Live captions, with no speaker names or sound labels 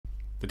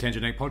The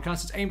Tangent Egg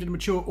podcast is aimed at a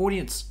mature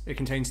audience. It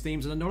contains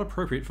themes that are not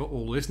appropriate for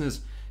all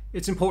listeners.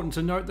 It's important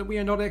to note that we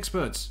are not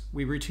experts.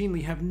 We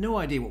routinely have no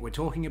idea what we're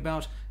talking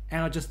about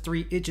and are just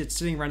three idiots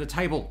sitting around a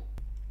table.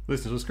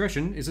 Listener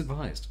discretion is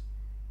advised.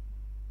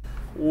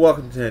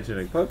 Welcome to the Tangent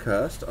Egg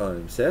podcast.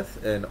 I'm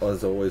Seth, and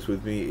as always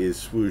with me is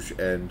Swoosh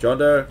and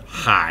Jondo.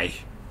 Hi.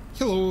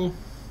 Hello.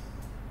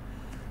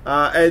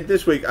 And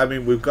this week,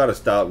 we've got to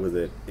start with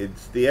it.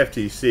 It's the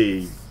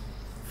FTC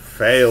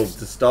failed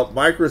to stop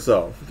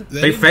Microsoft.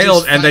 They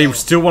failed, and they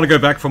still want to go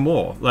back for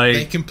more.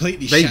 They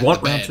completely shut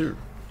want the bed. round two.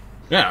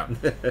 Yeah.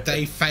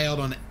 They failed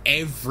on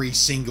every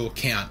single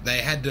count. They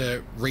had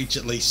to reach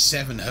at least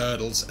 7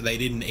 hurdles. They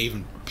didn't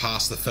even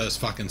pass the first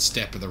fucking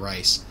step of the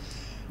race.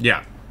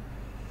 Yeah.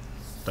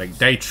 Like,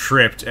 they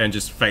tripped and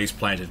just face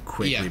planted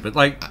quickly. Yeah.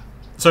 But,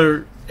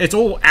 so it's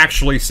all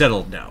actually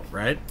settled now,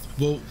 right?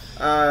 Well,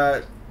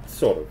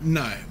 sort of.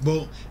 no.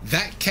 Well,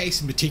 that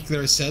case in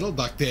particular is settled.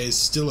 Like, there's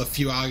still a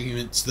few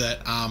arguments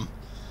that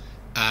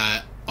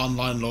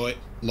online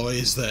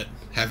lawyers that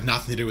have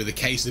nothing to do with the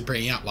case are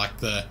bringing up, like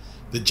the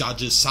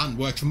judge's son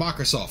worked for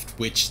Microsoft,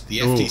 which the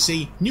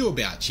FTC knew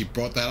about. She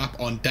brought that up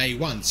on day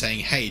one, saying,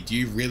 hey, do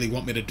you really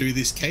want me to do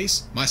this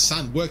case? My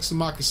son works for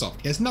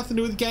Microsoft. He has nothing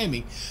to do with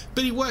gaming,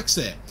 but he works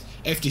there.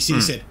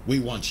 FTC said,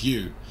 we want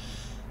you.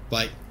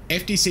 Like,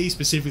 FTC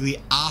specifically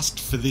asked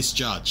for this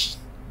judge.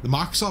 The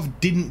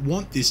Microsoft didn't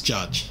want this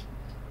judge.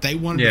 They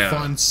wanted to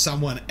find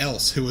someone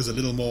else who was a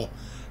little more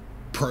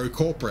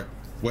pro-corporate,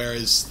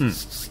 whereas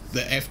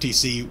the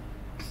FTC...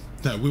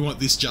 No, we want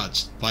this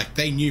judge. Like,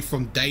 they knew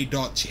from day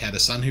dot she had a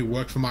son who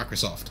worked for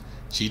Microsoft.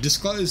 She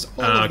disclosed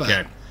all of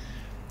that.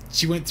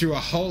 She went through a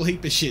whole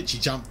heap of shit. She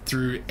jumped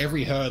through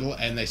every hurdle,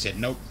 and they said,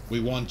 nope,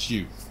 we want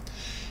you.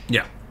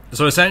 Yeah.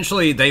 So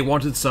essentially, they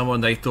wanted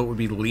someone they thought would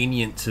be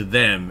lenient to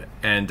them,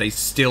 and they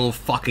still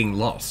fucking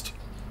lost.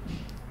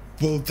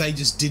 Well, they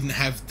just didn't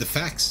have the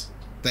facts.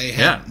 They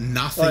had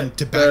nothing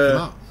to back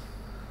them up.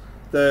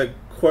 The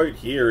quote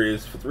here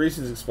is, for the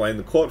reasons explained,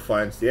 the court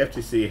finds the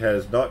FTC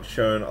has not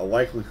shown a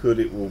likelihood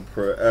it will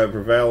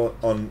prevail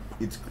on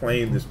its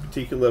claim this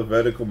particular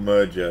vertical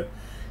merger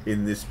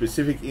in this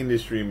specific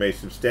industry may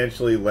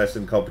substantially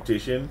lessen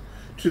competition.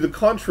 To the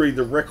contrary,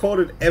 the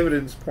recorded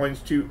evidence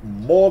points to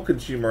more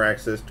consumer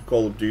access to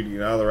Call of Duty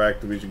and other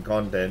Activision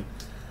content.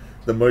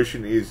 The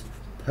motion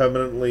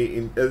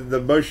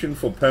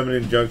for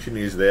permanent injunction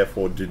is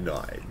therefore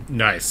denied.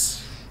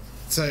 Nice.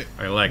 So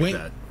I like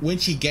that. When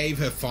she gave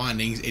her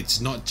findings, it's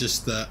not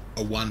just a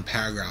one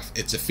paragraph.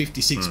 It's a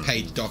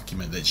 56-page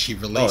document that she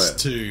released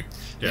to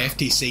the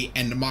FTC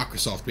and the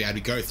Microsoft to be able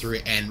to go through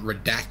and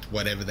redact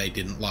whatever they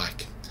didn't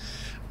like.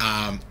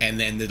 And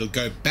then it'll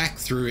go back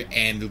through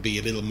and it'll be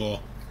a little more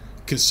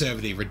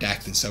conservative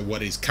redacted. So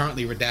what is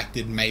currently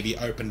redacted may be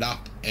opened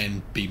up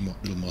and be a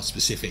little more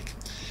specific.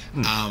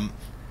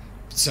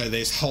 So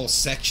there's whole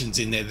sections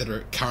in there that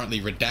are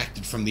currently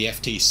redacted from the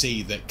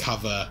FTC that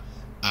cover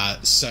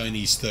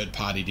Sony's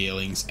third-party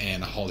dealings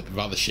and a whole heap of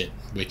other shit,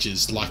 which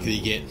is likely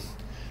to get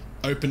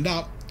opened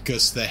up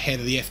because the head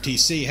of the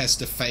FTC has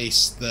to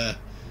face the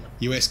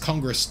US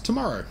Congress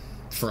tomorrow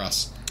for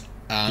us.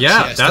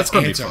 That's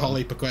going to be answer a whole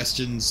heap of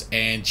questions,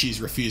 and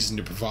she's refusing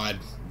to provide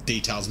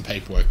details and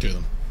paperwork to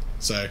them.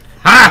 So,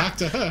 back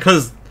to her.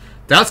 Because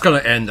that's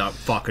going to end up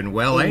fucking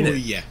well, ain't it?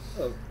 Yeah.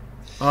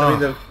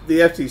 The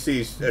FTC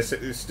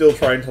is still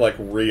trying to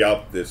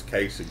re-up this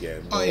case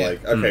again.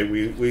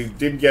 We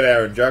didn't get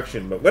our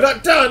injunction, but we're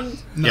not done.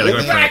 No, they're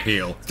going to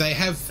appeal. They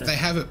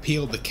have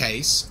appealed the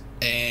case,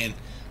 and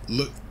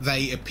look,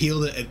 they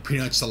appealed it at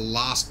pretty much the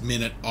last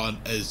minute on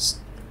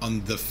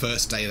the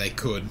first day they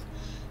could.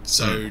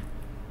 So,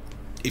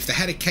 if they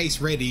had a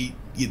case ready,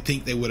 you'd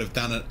think they would have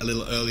done it a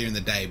little earlier in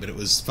the day, but it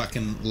was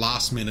fucking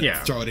last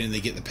minute. Throw it in, they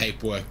get the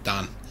paperwork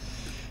done.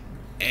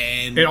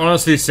 And it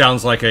honestly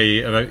sounds like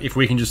if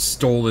we can just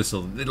stall this a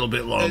little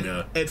bit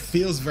longer. It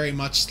feels very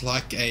much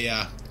like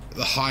the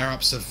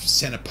higher-ups have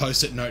sent a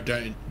post-it note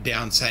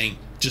down saying,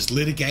 just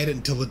litigate it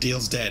until the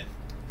deal's dead.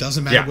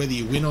 Doesn't matter whether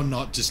you win or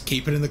not, just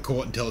keep it in the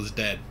court until it's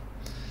dead.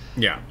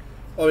 Yeah.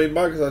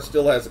 Microsoft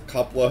still has a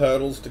couple of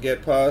hurdles to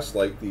get past,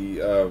 like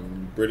the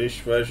British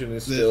version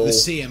is still... The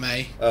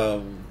CMA.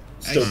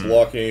 Still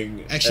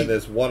blocking, and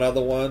there's one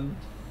other one.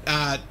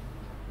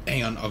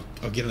 Hang on,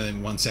 I'll get it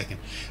in 1 second.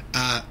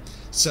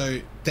 So,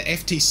 the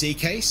FTC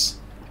case,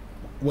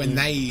 when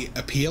they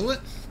appeal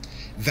it,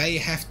 they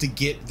have to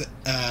get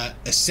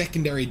a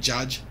secondary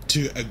judge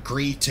to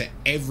agree to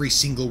every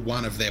single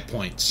one of their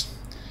points.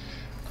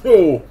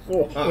 That's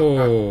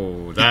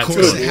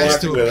because it has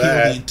to appeal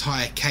the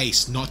entire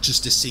case, not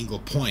just a single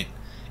point.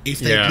 If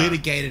they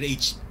litigated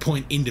each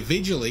point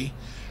individually,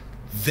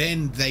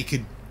 then they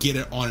could get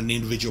it on an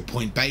individual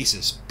point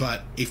basis.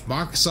 But if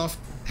Microsoft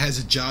has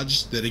a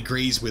judge that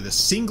agrees with a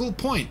single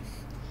point,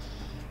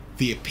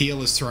 the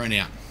appeal is thrown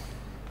out.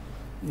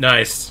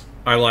 Nice.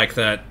 I like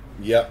that.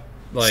 Yep.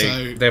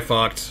 So, they're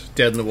fucked.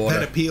 Dead in the water.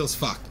 That appeal's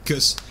fucked.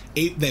 Because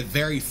their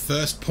very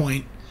first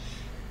point,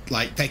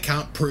 they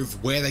can't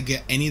prove where they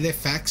get any of their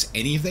facts,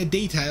 any of their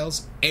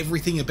details,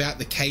 everything about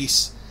the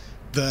case.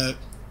 The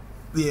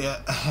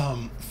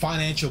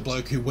financial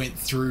bloke who went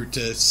through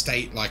to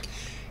state, like,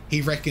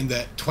 he reckoned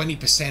that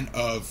 20%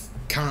 of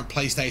current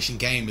PlayStation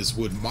gamers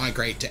would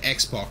migrate to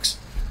Xbox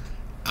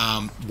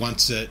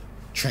once it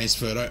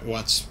transferred,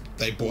 once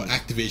they bought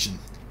Activision.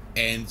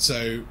 And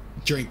so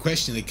during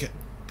questioning,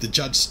 the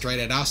judge straight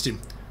out asked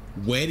him,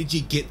 where did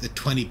you get the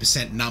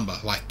 20% number?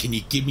 Like, can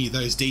you give me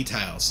those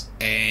details?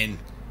 And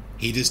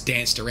he just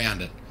danced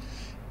around it.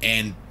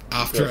 And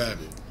after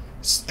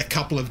a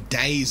couple of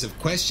days of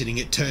questioning,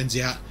 it turns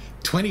out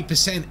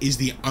 20% is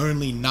the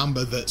only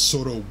number that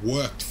sort of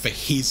worked for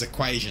his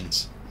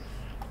equations.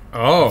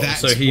 Oh,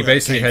 That's so he where it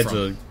basically came had from.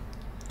 to...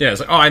 Yeah, it's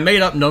like, oh, I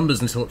made up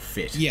numbers until it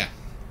fit. Yeah,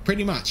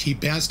 pretty much. He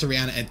bounced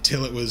around it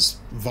until it was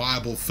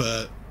viable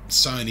for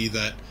Sony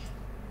that,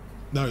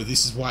 no,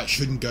 this is why it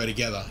shouldn't go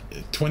together.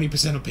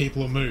 20% of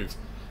people will move.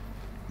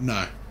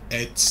 No,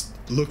 it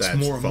looks That's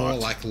more and more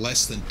fucked. like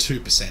less than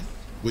 2%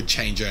 would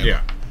change over.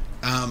 Yeah.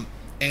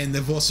 And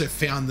they've also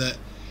found that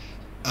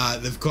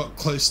they've got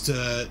close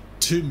to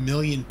 2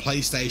 million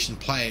PlayStation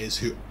players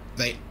who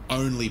they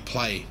only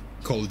play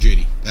Call of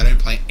Duty. They don't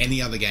play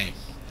any other game.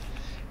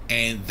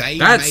 And they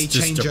That's may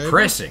just change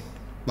depressing. over.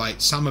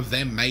 Like, some of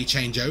them may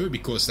change over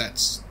because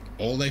that's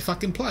all they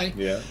fucking play.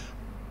 Yeah.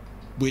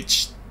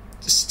 Which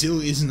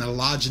still isn't a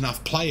large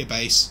enough player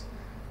base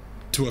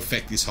to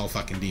affect this whole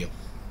fucking deal.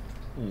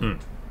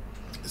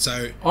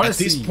 So,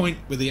 Honestly, at this point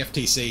with the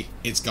FTC,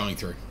 it's going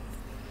through.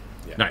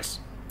 Nice.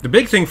 The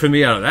big thing for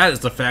me out of that is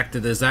the fact that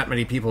there's that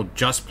many people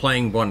just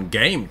playing one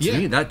game. To Yeah.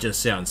 me, that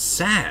just sounds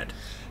sad.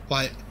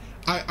 Like,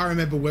 I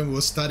remember when we were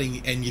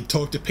studying and you'd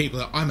talk to people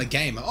that, I'm a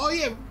gamer. Oh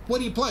yeah, what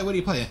do you play? What do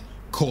you play?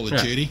 Call of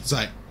Yeah. Duty. It's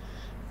like,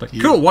 Like,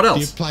 cool, what do you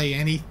else? play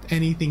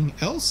anything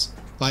else?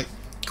 Like,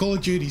 Call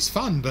of Duty's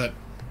fun, but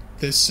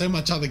there's so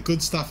much other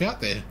good stuff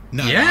out there.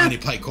 No, Yeah. I only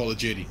play Call of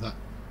Duty. Like,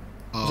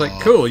 It's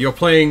like, cool, you're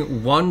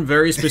playing one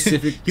very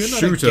specific you're not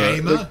shooter. a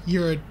gamer, Like,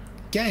 you're a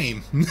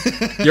game.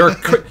 you're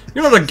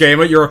not a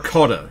gamer, you're a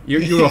codder.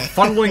 You are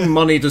funneling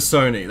money to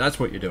Sony. That's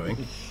what you're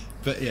doing.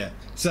 But yeah,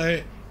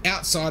 so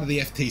outside of the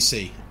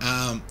FTC,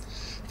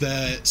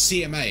 the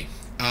CMA,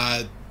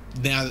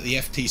 now that the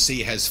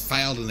FTC has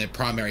failed in their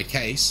primary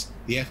case,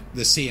 the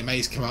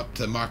CMA's come up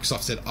to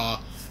Microsoft and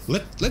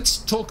said, let's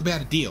talk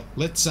about a deal.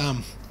 Let's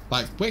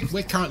like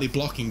we're currently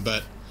blocking,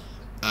 but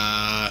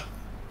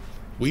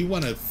we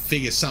want to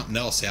figure something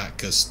else out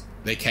because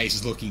their case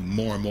is looking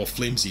more and more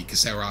flimsy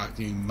because they were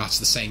arguing much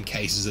the same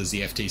cases as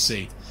the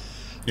FTC.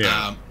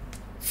 Yeah.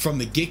 From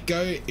the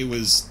get-go, it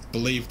was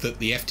believed that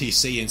the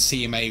FTC and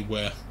CMA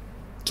were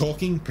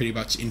talking pretty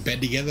much in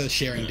bed together,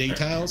 sharing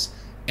details,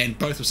 and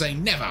both were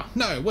saying, never,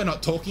 no, we're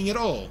not talking at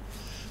all.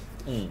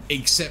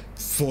 Except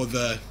for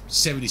the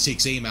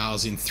 76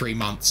 emails in 3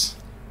 months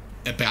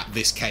about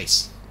this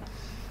case.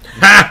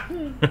 Ha!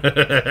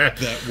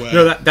 That were,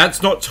 No,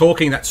 that's not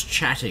talking, that's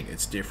chatting.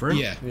 It's different.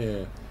 yeah.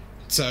 Yeah.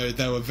 So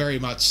they were very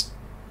much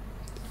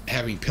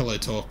having pillow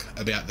talk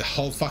about the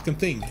whole fucking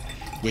thing,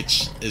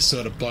 which is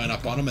sort of blown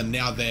up on them, and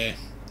now they're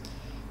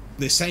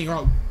saying,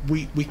 right,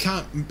 we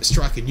can't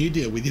strike a new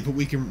deal with you, but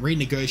we can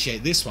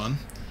renegotiate this one.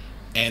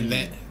 And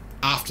then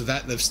after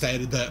that, they've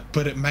stated that,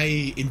 but it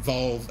may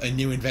involve a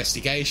new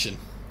investigation.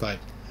 Like,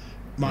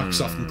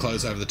 Microsoft can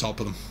close over the top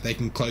of them. They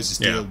can close this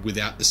deal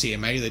without the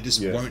CMA. They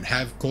just won't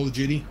have Call of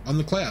Duty on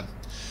the cloud.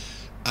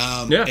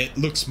 It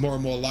looks more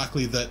and more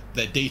likely that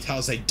the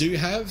details they do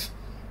have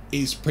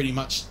is pretty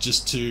much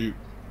just to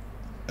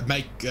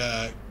make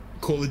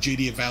Call of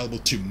Duty available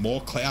to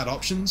more cloud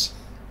options,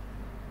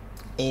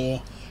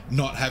 or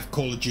not have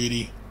Call of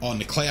Duty on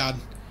the cloud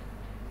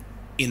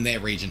in their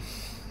region.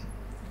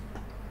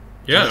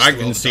 Yeah, Most I of the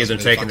can world see doesn't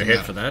them really taking the fucking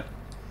hit for that.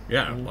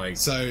 Yeah, like...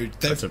 So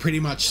That's they've a pretty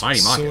much tiny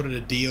market. sorted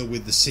a deal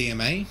with the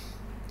CMA.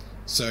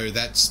 So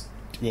that's,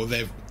 well,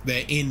 they're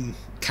in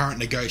current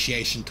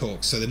negotiation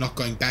talks. So they're not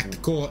going back to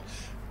court.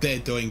 They're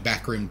doing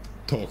backroom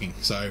talking.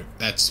 So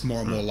that's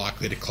more and more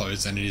likely to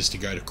close than it is to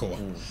go to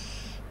court.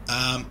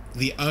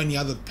 The only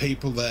other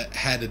people that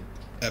had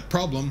a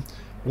problem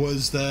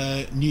was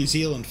the New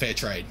Zealand Fair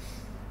Trade.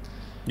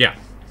 Yeah.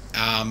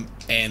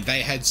 And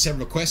they had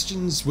several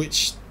questions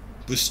which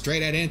was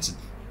straight out answered.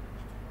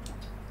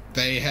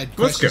 They had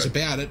questions good.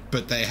 about it,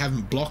 but they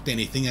haven't blocked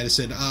anything. They just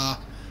said,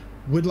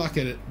 we'd like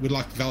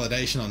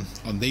validation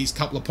on these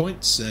couple of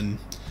points, and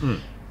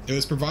it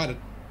was provided.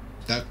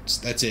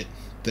 That's it.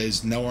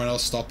 There's no one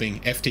else stopping.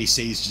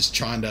 FTC's just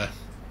trying to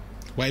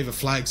wave a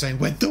flag saying,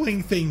 we're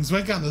doing things,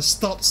 we're going to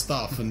stop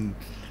stuff. And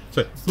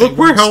So, look,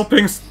 we're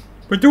helping.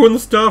 We're doing the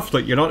stuff.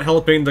 Like, you're not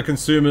helping the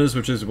consumers,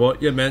 which is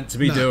what you're meant to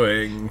be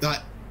doing.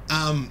 But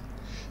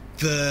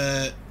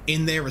the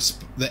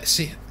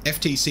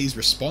FTC's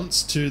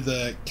response to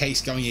the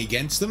case going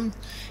against them,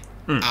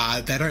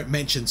 they don't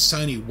mention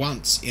Sony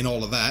once in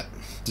all of that.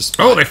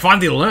 Oh, they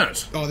finally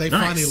learnt. Oh, they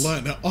Nice. finally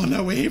learned that, oh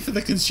no, we're here for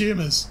the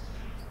consumers.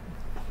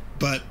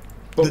 But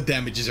the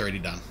damage is already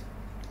done.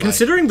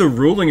 Considering the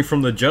ruling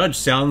from the judge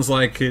sounds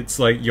like it's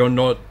like you're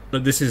not...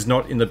 that this is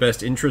not in the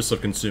best interests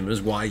of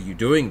consumers. Why are you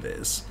doing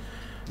this?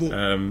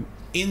 Well,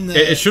 in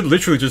the It should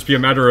literally just be a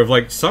matter of,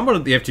 like, someone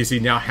at the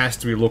FTC now has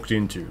to be looked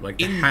into. Like,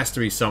 there has to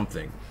be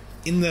something.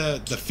 in the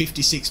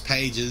 56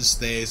 pages,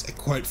 there's a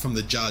quote from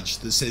the judge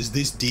that says,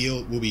 "This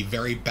deal will be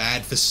very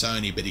bad for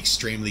Sony, but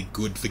extremely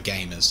good for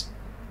gamers."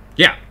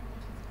 Yeah.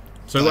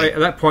 So like, at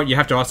that point, you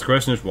have to ask the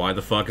question of why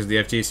the fuck is the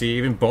FTC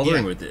even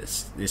bothering with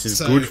this? This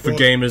is good for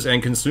gamers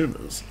and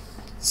consumers.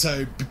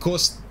 So,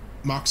 because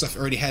Microsoft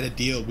already had a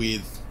deal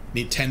with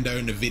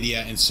Nintendo,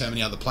 Nvidia, and so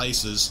many other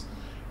places,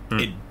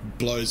 it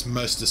blows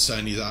most of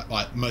Sony's,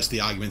 like, most of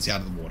the arguments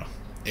out of the water.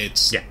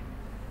 It's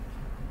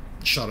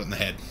shot it in the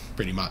head,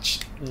 pretty much.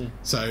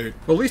 So,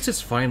 well, at least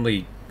it's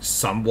finally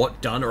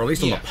somewhat done, or at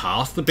least on the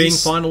path to being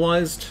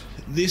finalized.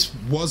 This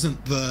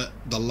wasn't the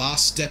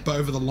last step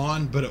over the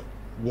line, but it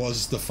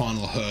was the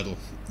final hurdle.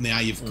 Now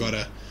you've got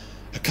a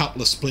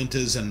couple of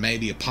splinters and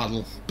maybe a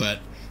puddle, but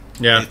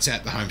it's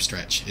at the home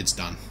stretch. It's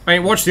done. I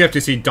mean, watch the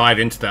FTC dive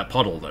into that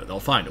puddle, though. They'll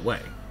find a way.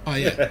 Oh,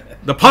 yeah.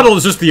 The puddle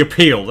is just the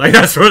appeal. Like,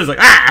 that's what it's like,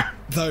 ah!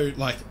 Though,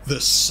 like, the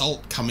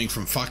salt coming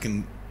from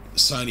fucking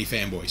Sony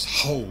fanboys.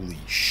 Holy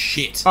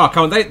shit. Oh,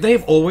 come on.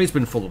 They've always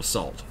been full of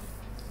salt.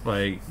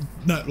 Like...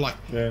 No, like...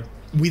 Yeah.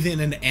 Within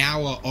an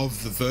hour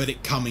of the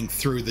verdict coming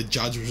through, the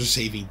judge was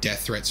receiving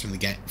death threats from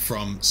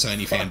from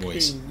Sony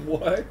fanboys.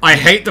 What? I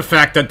hate the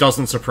fact that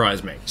doesn't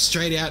surprise me.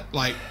 Straight out,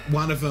 like,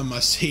 one of them I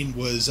seen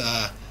was,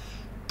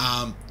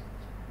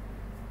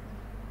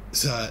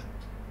 so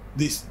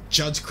this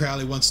Judge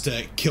Crowley wants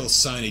to kill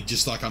Sony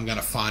just like I'm going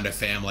to find her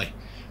family.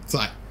 It's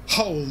like,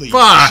 holy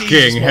fucking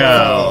Jesus,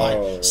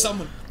 hell! Like,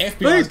 someone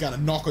FBI is going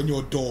to knock on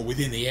your door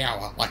within the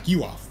hour. Like,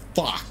 you are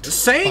fucked.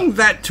 Saying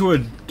that to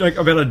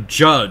about a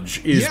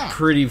judge is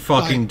pretty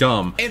fucking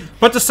dumb.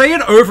 But to say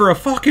it over a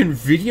fucking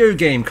video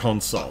game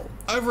console,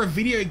 over a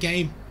video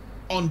game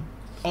on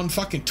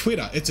fucking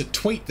Twitter, it's a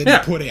tweet that he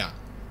put out.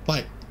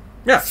 Like,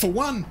 for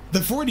one,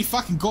 they've already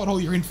fucking got all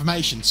your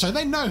information, so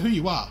they know who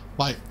you are.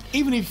 Like,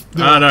 even if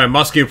I don't know,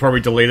 Muskie will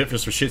probably delete it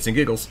just for shits and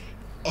giggles.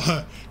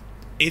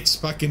 It's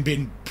fucking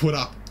been put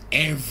up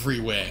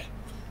everywhere.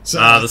 So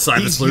the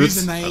cyber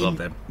sleuths. I love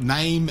them.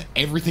 Name,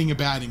 everything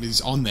about him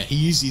is on there. He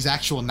used his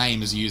actual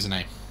name as a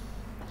username.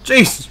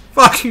 Jesus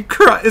fucking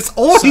Christ! It's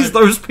always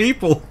those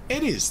people.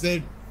 It is.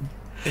 They're.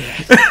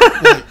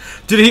 Like,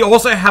 did he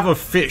also have a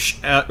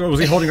fish? Was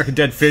he holding like a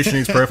dead fish in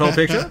his profile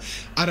picture?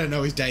 I don't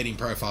know his dating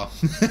profile.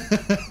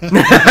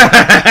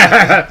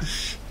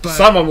 But,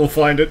 someone will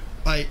find it.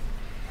 Like,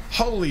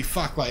 holy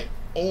fuck! Like,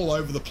 all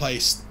over the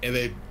place,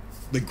 and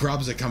the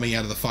grubs are coming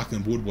out of the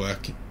fucking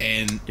woodwork,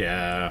 and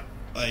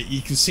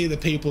you can see the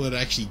people that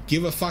actually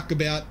give a fuck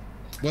about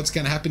what's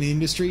going to happen in the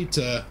industry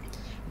to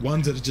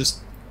ones that are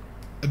just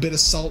a bit of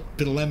salt, a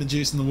bit of lemon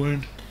juice in the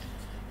wound.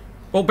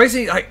 Well,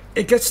 basically,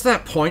 it gets to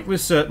that point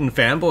with certain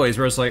fanboys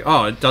where it's like,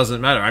 oh, it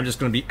doesn't matter. I'm just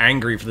going to be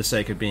angry for the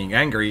sake of being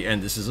angry,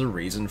 and this is a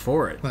reason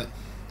for it. But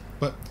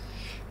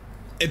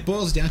it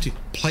boils down to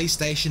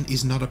PlayStation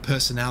is not a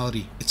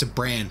personality. It's a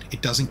brand.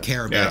 It doesn't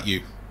care about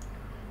you.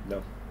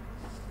 No.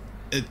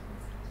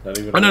 Not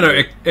even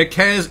no. It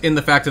cares in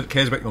the fact that it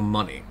cares about your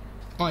money.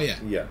 Oh, yeah.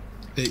 Yeah.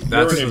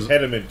 That's an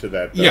impediment to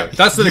that, though. Yeah,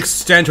 that's the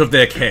extent of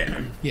their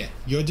care. Yeah,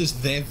 you're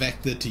just their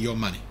vector to your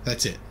money.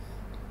 That's it.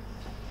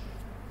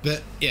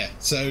 But, yeah,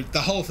 so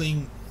the whole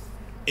thing,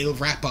 it'll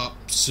wrap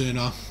up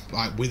sooner,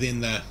 like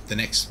within the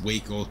next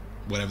week or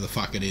whatever the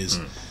fuck it is.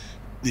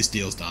 This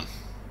deal's done.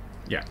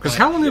 Yeah, because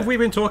how long have we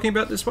been talking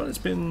about this one? It's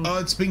been... Oh,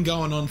 it's been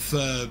going on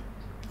for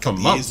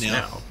months years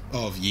now.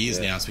 Years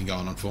now it's been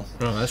going on for.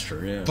 Oh, that's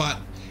true, yeah. But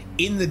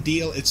in the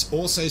deal, it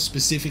also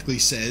specifically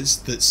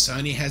says that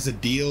Sony has a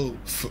deal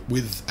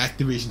with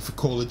Activision for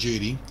Call of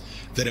Duty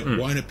that it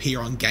won't appear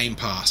on Game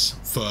Pass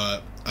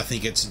for, I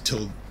think it's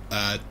until...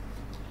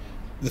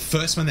 the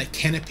first one that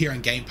can appear on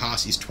Game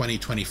Pass is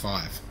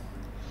 2025.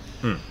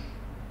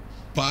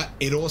 But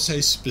it also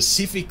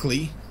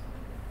specifically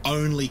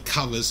only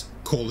covers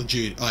Call of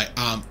Duty,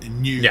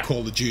 new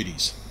Call of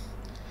Duties.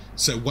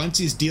 So once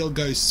his deal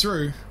goes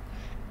through,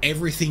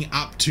 everything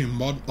up to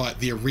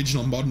the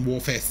original Modern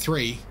Warfare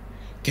 3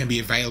 can be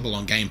available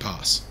on Game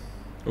Pass.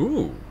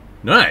 Ooh,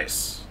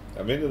 nice.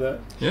 I'm into that.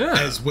 Yeah.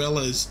 As well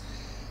as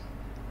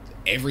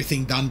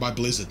everything done by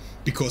Blizzard,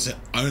 because it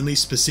only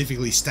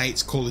specifically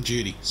states Call of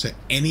Duty. So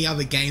any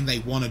other game they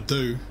want to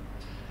do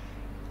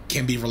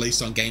can be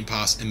released on Game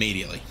Pass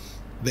immediately.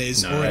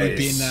 There's already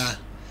been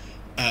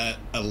a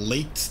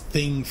leaked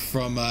thing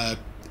from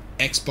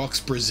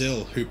Xbox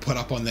Brazil, who put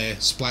up on their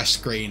splash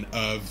screen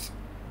of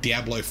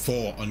Diablo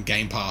 4 on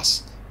Game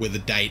Pass with a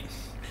date.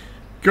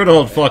 Good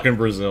old fucking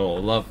Brazil. I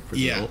love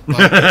Brazil.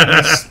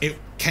 Yeah, it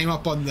came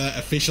up on the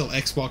official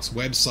Xbox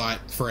website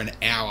for an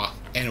hour,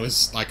 and it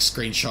was like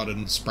screenshotted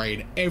and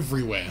sprayed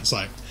everywhere. It's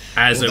like,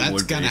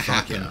 that's gonna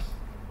happen. Yeah.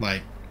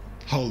 Like,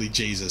 holy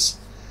Jesus.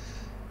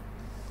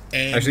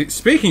 And actually,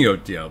 speaking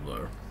of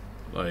Diablo,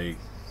 like,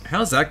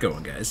 how's that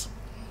going, guys?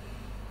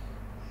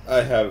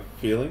 I have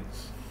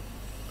feelings.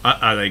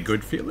 Are they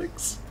good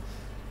feelings?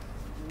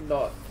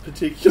 Not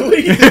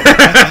particularly.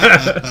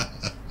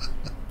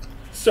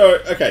 So,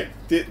 okay,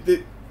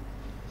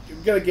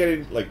 I'm gonna get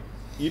in, like,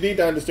 you need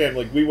to understand,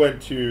 like, we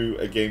went to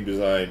a game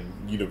design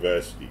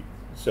university,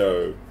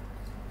 so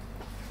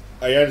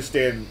I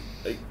understand.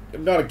 Like,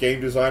 I'm not a game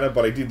designer,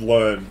 but I did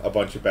learn a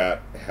bunch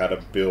about how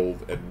to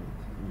build and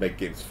make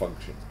games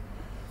function.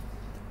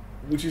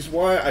 Which is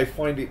why I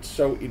find it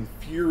so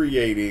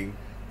infuriating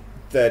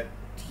that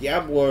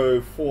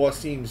Diablo 4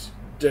 seems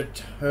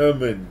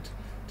determined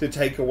to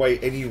take away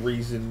any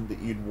reason that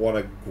you'd want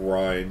to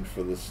grind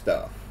for the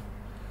stuff.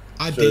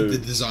 I did the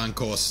design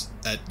course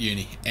at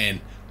uni,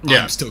 and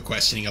I'm still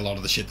questioning a lot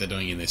of the shit they're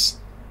doing in this.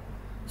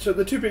 So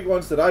the two big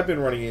ones that I've been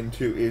running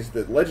into is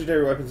that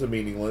legendary weapons are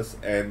meaningless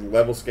and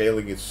level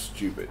scaling is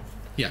stupid.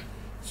 Yeah.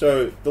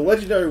 So the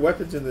legendary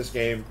weapons in this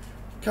game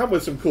come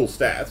with some cool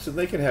stats, and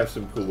they can have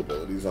some cool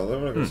abilities on them.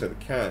 I'm not going to say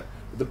they can't.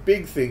 But the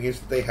big thing is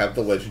that they have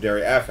the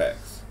legendary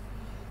affects.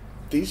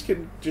 These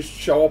can just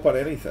show up on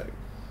anything.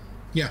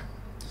 Yeah.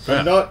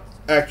 I'm not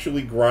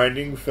actually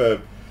grinding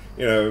for,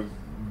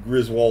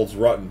 Griswold's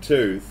Rotten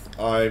Tooth.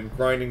 I'm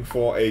grinding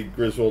for a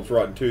Griswold's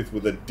Rotten Tooth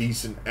with a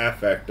decent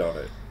affect on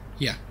it.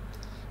 Yeah.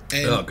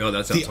 And oh god,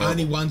 that sounds the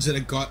horrible. only ones that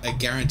have got a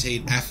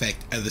guaranteed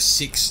affect are the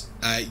 6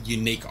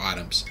 unique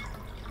items.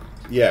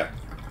 Yeah.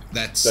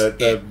 That's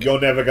you're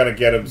never going to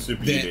get them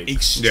super they're unique.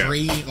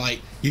 extreme.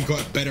 Like, you've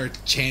got a better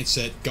chance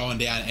at going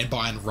down and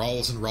buying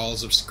rolls and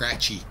rolls of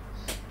Scratchy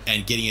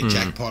and getting a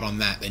jackpot on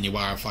that than you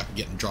are fucking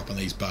getting drop on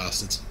these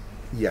bastards.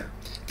 Yeah.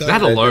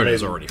 That alone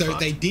is already Though fun.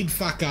 they did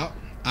fuck up,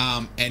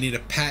 and in a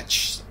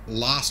patch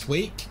last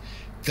week,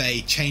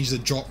 they changed the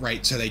drop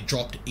rate so they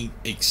dropped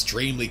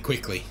extremely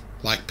quickly.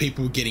 Like,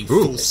 people were getting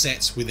full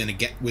sets within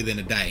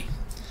a day.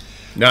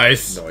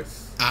 Nice.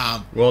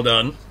 Well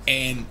done.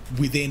 And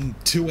within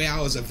 2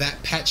 hours of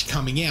that patch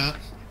coming out,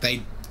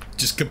 they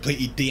just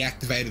completely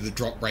deactivated the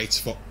drop rates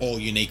for all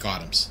unique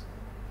items.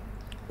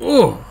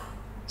 Ooh.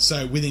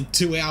 So within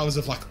 2 hours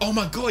of like, oh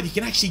my god, you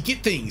can actually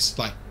get things.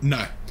 Like,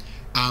 no.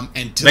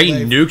 They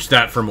nuked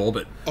that from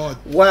orbit.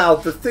 Wow,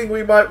 the thing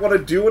we might want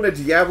to do in a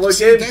Diablo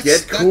game,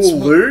 get cool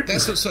loot.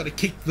 That's what sort of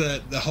kicked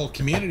the whole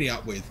community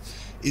up with,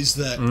 is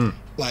that,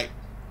 like,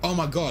 oh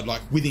my god,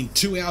 like, within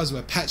 2 hours of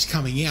a patch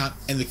coming out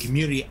and the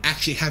community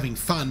actually having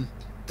fun,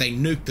 they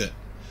nuked it.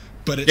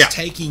 But it's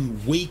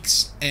taking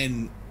weeks,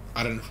 and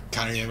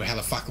can't remember how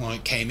the fuck long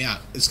it came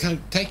out. It's kind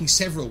of taking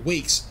several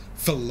weeks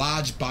for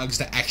large bugs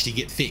to actually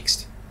get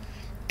fixed.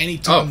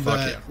 Anytime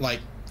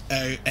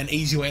an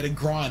easy way to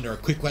grind or a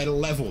quick way to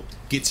level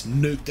gets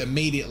nuked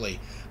immediately,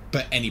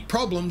 but any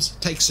problems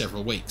take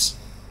several weeks.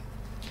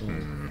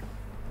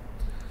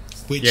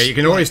 Which, you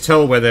can always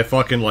tell where their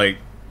fucking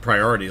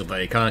priorities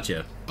lay, can't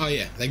you? Oh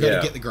yeah, they got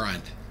to get the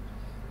grind.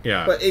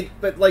 Yeah,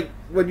 but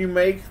when you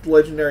make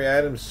legendary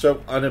items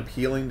so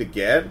unappealing to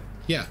get,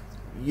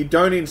 you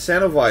don't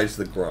incentivize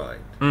the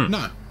grind.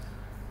 No.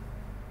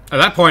 At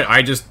that point,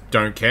 I just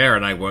don't care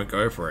and I won't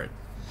go for it.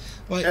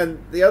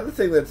 And the other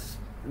thing that's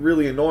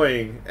really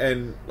annoying,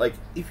 and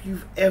if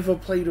you've ever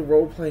played a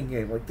role-playing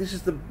game, this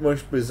is the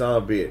most bizarre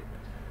bit.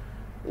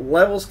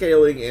 Level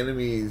scaling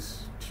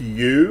enemies to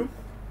you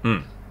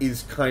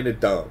is kind of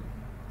dumb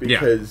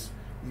because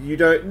you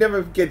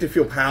never get to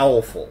feel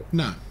powerful.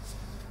 No.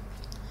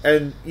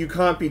 And you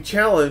can't be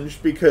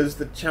challenged because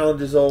the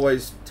challenge is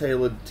always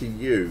tailored to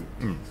you.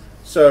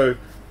 So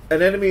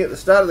an enemy at the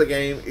start of the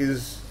game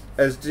is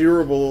as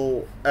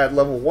durable at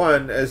level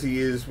 1 as he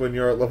is when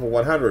you're at level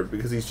 100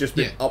 because he's just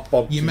been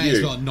up-bumped you to may you.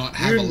 as well not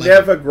have a level. You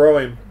never grow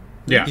him.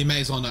 Yeah. You may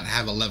as well not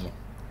have a level.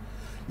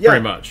 Yeah,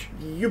 pretty much.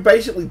 You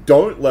basically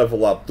don't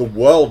level up. The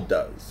world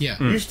does.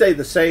 Yeah. You stay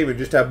the same and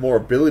just have more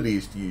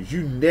abilities to use.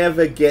 You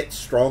never get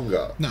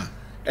stronger. No.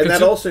 And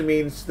that also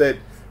means that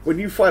when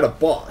you fight a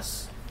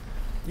boss,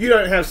 you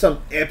don't have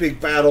some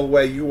epic battle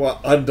where you are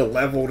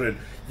underleveled and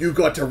you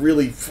got to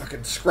really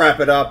fucking scrap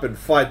it up and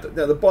fight.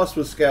 The boss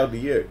was scaled to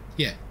you.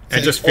 Yeah.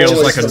 It just feels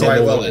like a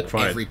normal at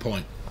fight. every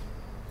point.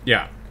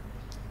 Yeah.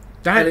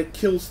 And it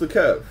kills the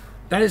curve.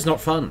 That is not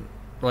fun.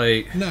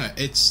 No,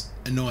 it's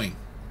annoying.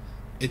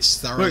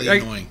 It's thoroughly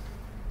annoying.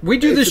 We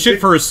do this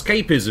shit for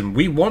escapism.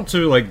 We want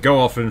to go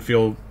off and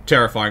feel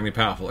terrifyingly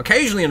powerful.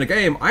 Occasionally in a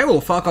game, I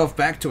will fuck off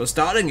back to a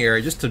starting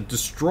area just to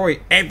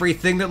destroy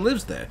everything that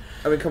lives there.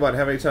 I mean, come on,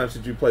 how many times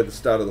did you play the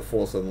start of The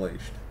Force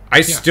Unleashed?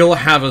 I still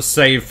have a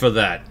save for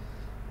that.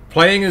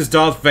 Playing as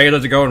Darth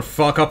Vader to go and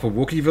fuck up a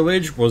Wookiee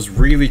village was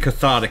really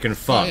cathartic and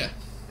fun. Oh, yeah.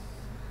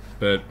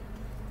 But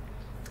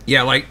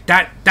yeah,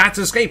 that's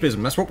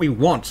escapism. That's what we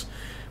want.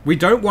 We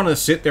don't want to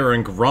sit there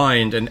and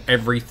grind and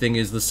everything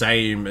is the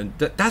same, and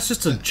that's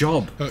just a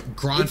job.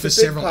 Grind for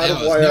several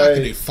hours. Now I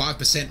can do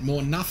 5%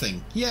 more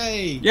nothing.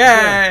 Yay!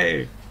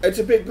 Yay! It's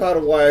a big part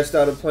of why I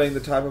started playing the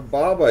type of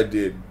Barb I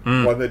did.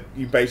 One that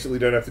you basically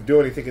don't have to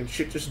do anything and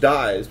shit just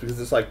dies, because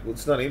it's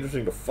it's not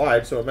interesting to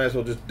fight, so it may as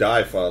well just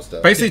die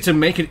faster. Basically, to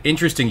make it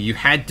interesting, you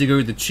had to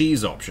go the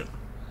cheese option.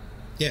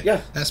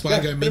 Yeah. That's why I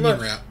go minion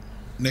route.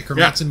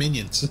 Necromancer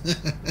minions.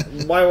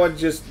 My one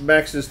just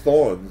maxes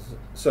thorns.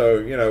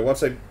 So,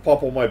 once I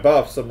pop all my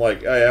buffs, I'm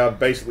like, hey, I'm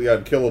basically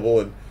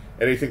unkillable, and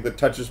anything that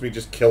touches me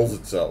just kills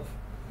itself.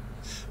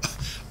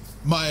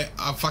 I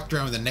fucked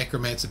around with a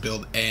Necromancer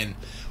build, and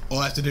all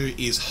I have to do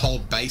is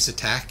hold base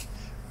attack,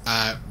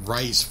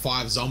 raise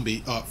 5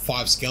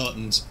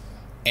 skeletons,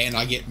 and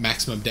I get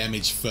maximum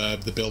damage for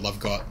the build I've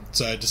got.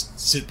 So just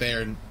sit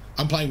there, and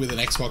I'm playing with an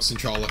Xbox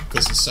controller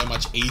because it's so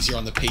much easier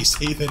on the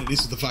PC than it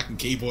is with the fucking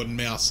keyboard and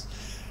mouse.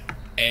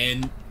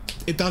 And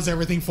it does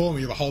everything for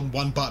me by holding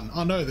one button.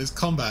 Oh no, there's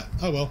combat.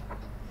 Oh well.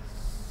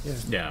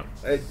 Yeah.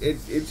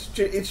 It's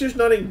just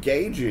not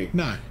engaging.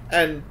 No.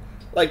 And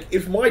like,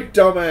 if my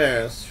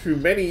dumbass, who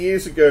many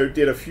years ago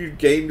did a few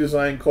game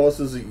design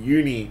courses at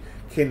uni,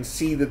 can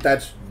see that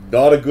that's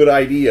not a good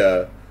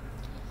idea,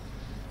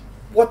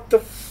 what the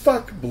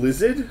fuck,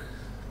 Blizzard?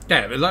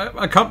 Yeah, like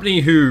a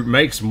company who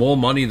makes more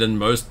money than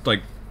most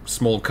like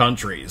small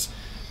countries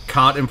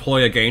can't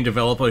employ a game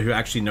developer who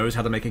actually knows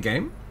how to make a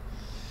game.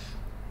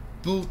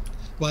 But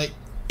like,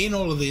 in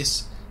all of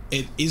this,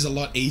 it is a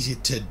lot easier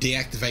to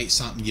deactivate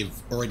something you've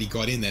already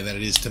got in there than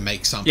it is to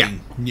make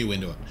something new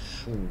into it.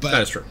 But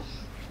that is true.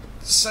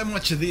 So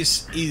much of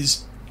this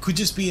could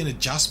just be an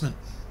adjustment.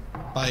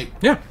 Like,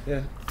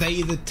 they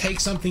either take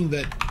something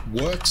that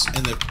works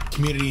and the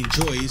community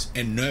enjoys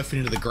and nerf it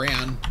into the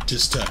ground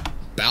just to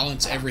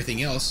balance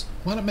everything else.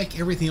 Why not make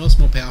everything else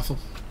more powerful?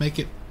 Make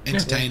it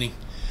entertaining.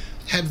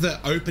 Have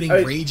the opening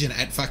region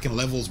at fucking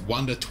levels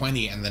 1 to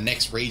 20 and the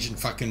next region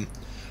fucking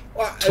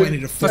 20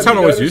 to 40. That's how it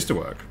always used to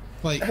work.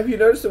 Like, have you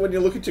noticed that when you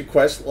look at your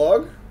quest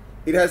log,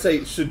 it has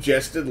a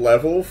suggested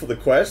level for the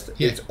quest?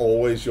 Yeah. It's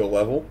always your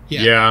level.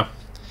 Yeah.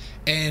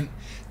 And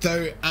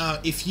though,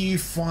 if you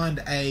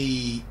find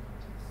a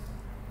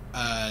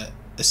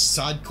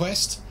side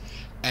quest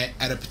at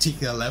a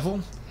particular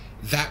level,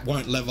 that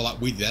won't level up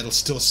with you. That'll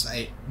still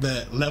say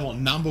the level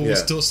number will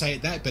still say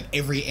that, but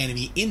every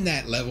enemy in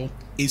that level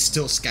is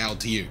still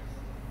scaled to you.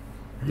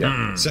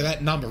 Yeah. So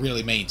that number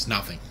really means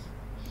nothing.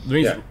 It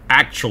means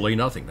actually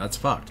nothing. That's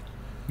fucked.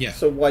 Yeah.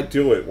 So why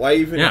do it? Why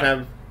even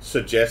have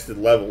suggested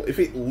level if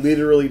it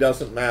literally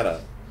doesn't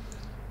matter?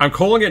 I'm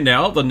calling it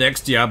now. The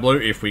next Diablo,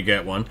 if we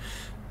get one,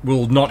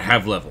 will not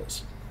have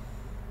levels.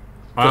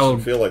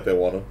 Doesn't feel like they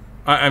want to.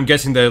 I'm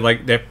guessing they're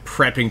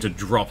prepping to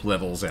drop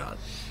levels out.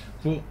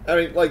 Well, I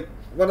mean, like,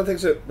 one of the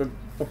things that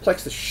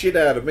perplexed the shit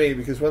out of me,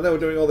 because when they were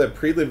doing all their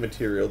prelim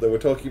material, they were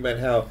talking about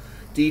how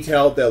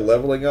detailed their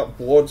leveling up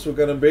boards were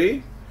going to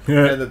be,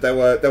 and that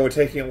they were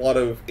taking a lot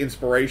of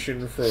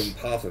inspiration from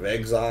Path of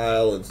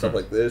Exile and stuff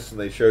like this, and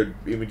they showed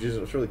images.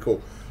 It was really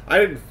cool. I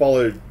didn't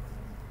follow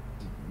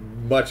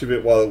much of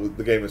it while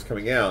the game was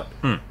coming out.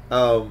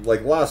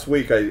 Like last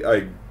week,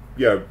 I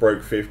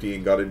broke 50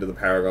 and got into the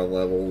Paragon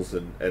levels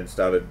and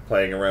started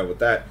playing around with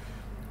that.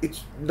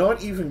 It's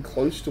not even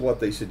close to what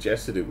they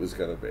suggested it was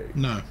going to be.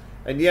 no.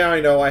 And I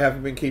know I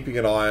haven't been keeping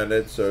an eye on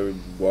it, so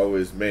woe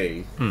is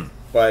me.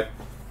 But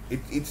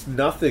it's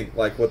nothing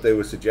like what they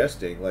were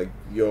suggesting. Like,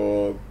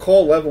 your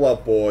core level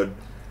up board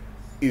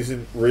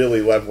isn't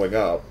really leveling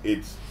up.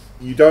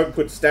 You don't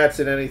put stats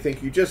in anything.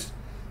 You just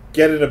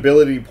get an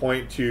ability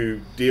point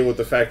to deal with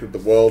the fact that the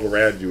world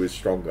around you is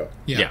stronger.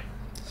 Yeah.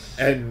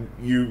 And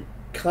you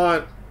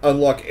can't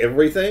unlock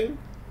everything.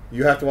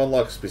 You have to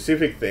unlock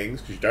specific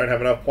things because you don't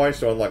have enough points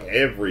to unlock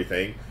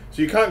everything.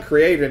 So you can't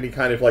create any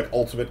kind of like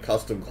ultimate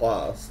custom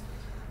class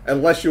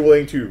unless you're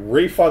willing to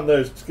refund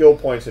those skill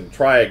points and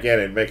try again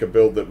and make a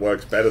build that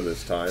works better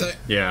this time.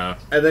 Yeah.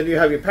 And then you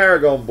have your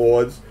Paragon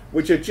boards,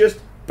 which are just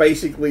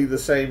basically the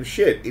same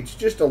shit. It's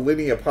just a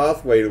linear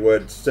pathway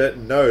towards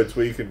certain nodes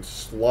where you can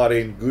slot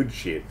in good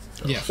shit.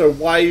 Yeah. So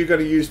why are you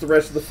going to use the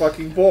rest of the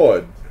fucking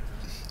board?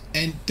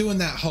 And doing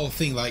that whole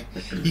thing, like,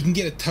 you can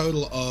get a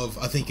total of,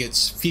 I think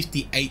it's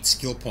 58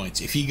 skill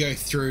points. If you go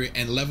through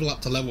and level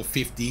up to level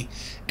 50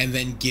 and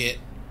then get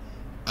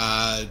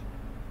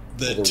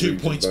the 2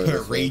 points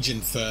per region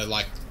for,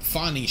 like,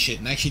 finding shit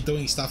and actually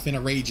doing stuff in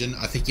a region,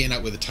 I think you end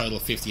up with a total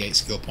of 58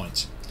 skill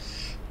points.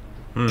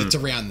 It's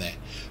around there.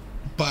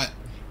 But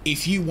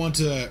if you want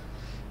to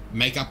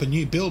make up a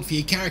new build for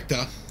your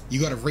character, you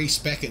got to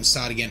respec it and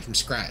start again from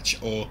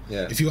scratch. Or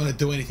if you want to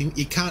do anything,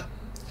 you can't.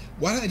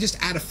 Why don't I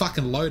just add a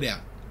fucking loadout?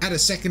 Add a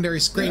secondary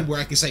screen where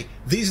I can say,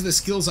 these are the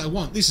skills I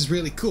want. This is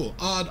really cool.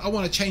 Oh, I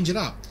want to change it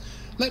up.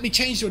 Let me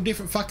change to a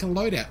different fucking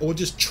loadout. Or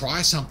just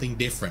try something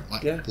different.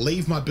 Like,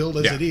 leave my build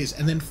as it is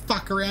and then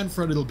fuck around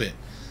for a little bit.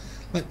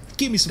 Like,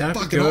 give me some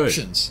fucking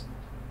options.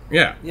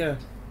 Yeah. Yeah.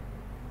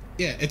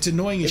 Yeah, it's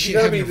annoying as shit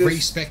having to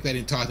respec that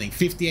entire thing.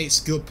 58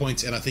 skill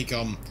points and I think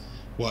I'm,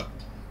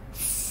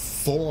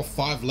 4 or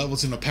 5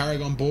 levels in a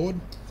Paragon board?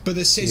 But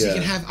it says you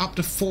can have up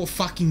to 4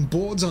 fucking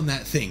boards on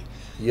that thing.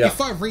 Yeah.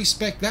 If I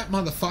respec that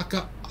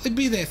motherfucker, I'd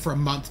be there for a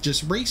month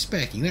just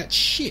respecking. That's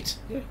shit.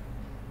 Yeah.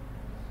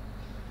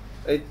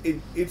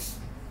 It's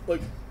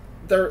like,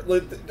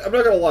 I'm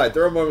not gonna lie,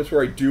 there are moments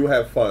where I do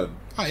have fun.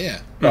 Oh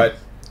yeah. But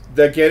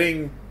they're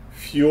getting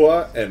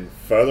fewer and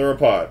further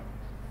apart.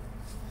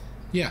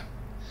 Yeah.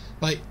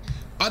 Like,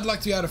 I'd like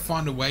to be able to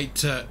find a way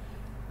to,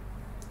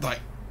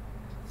 like,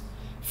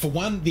 for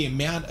one, the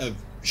amount of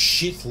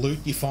shit loot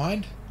you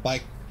find,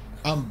 like,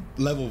 I'm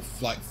level,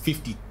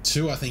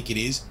 52, I think it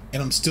is,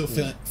 and I'm still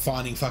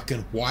finding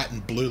fucking white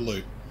and blue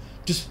loot.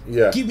 Just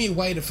give me a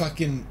way to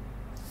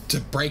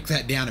break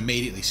that down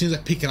immediately. As soon as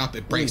I pick it up,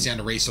 it breaks down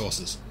to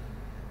resources.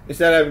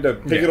 Instead of having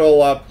to pick Yeah. it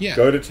all up, Yeah.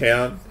 go to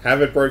town,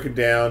 have it broken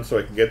down so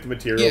I can get the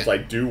materials Yeah. I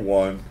do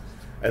want,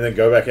 and then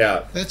go back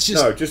out. That's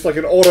just- No, just like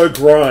an auto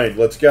grind.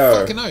 Let's go.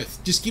 Fucking oath.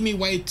 Just give me a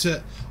way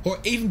to... Or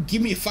even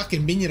give me a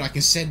fucking minion I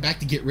can send back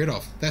to get rid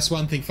of. That's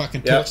one thing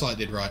fucking Yep. Torchlight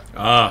did right.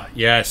 Ah,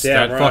 yes,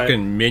 Damn that right.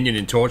 fucking minion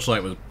in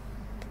Torchlight was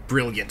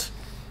brilliant.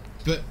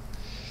 But...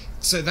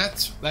 So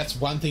that's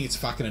one thing it's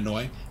fucking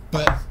annoying.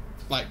 But,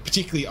 like,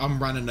 particularly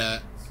I'm running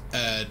a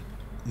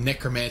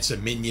Necromancer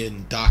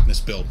minion darkness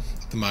build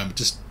at the moment.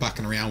 Just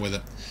fucking around with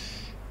it.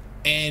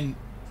 And...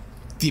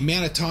 the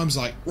amount of times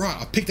like, right,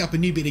 I picked up a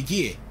new bit of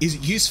gear. Is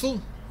it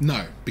useful?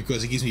 No,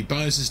 because it gives me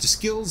bonuses to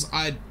skills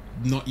I'm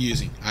not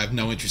using. I have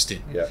no interest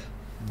in. Yeah.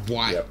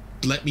 Why? Yep.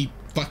 Let me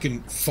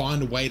fucking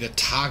find a way to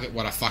target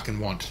what I fucking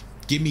want.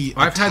 Give me.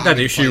 I've had that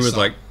issue with playstyle.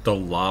 like the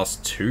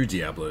last 2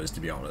 Diablos,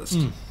 to be honest.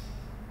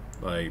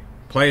 Like,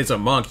 play as a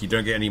monk, you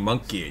don't get any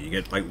monk gear. You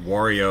get like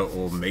warrior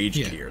or mage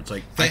Yeah. gear. It's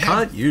like They I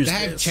can't use They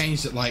this. have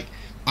changed it. Like,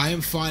 I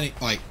am finding.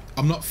 Like,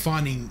 I'm not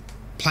finding.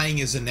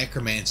 Playing as a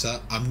necromancer,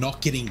 I'm not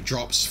getting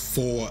drops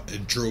for a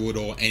druid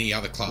or any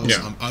other class.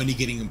 Yeah. I'm only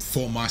getting them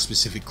for my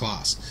specific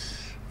class,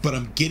 but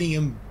I'm getting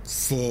them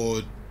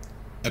for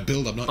a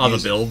build I'm not Other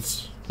using.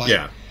 builds. Like,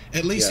 Yeah.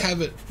 At least Yeah.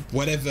 have it,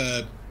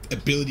 whatever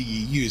ability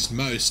you use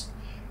most,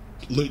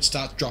 loot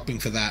starts dropping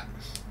for that.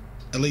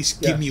 At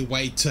least give Yeah. me a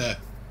way to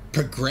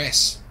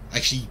progress,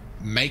 actually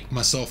make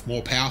myself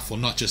more powerful,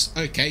 not just,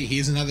 okay,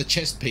 here's another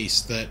chest piece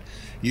that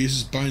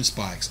uses bone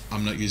spikes.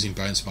 I'm not using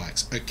bone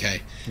spikes.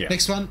 Okay. Yeah.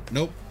 Next one,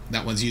 nope.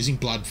 That one's using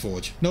blood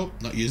forge. Nope,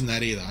 not using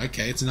that either.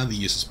 Okay, it's another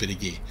useless bit of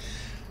gear.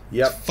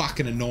 Yep.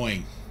 Fucking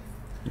annoying.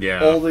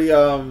 Yeah. All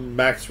the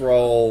max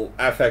roll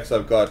affects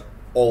I've got,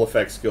 all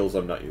effect skills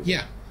I'm not using.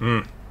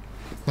 Yeah.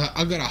 But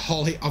I've got a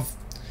whole I've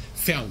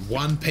found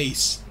one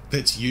piece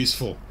that's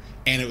useful,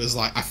 and it was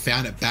like I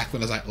found it back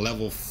when I was like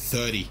level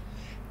 30,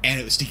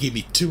 and it was to give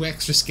me 2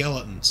 extra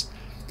skeletons.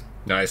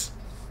 Nice.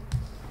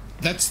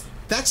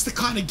 That's the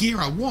kind of gear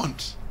I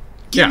want.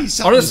 Give Yeah, me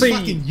something honestly- that's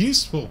fucking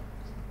useful.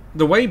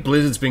 The way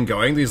Blizzard's been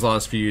going these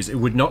last few years, it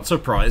would not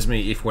surprise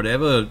me if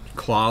whatever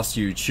class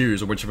you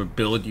choose or whichever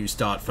build you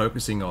start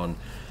focusing on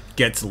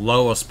gets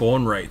lower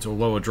spawn rates or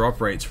lower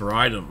drop rates for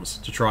items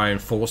to try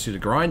and force you to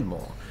grind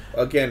more.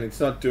 Again, it's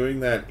not doing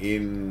that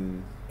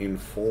in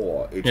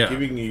 4. It's Yeah.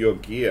 giving you your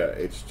gear.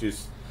 It's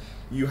just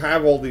you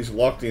have all these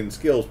locked-in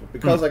skills, but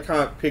because I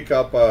can't pick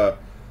up a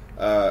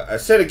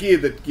set of gear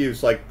that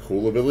gives like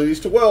cool abilities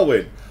to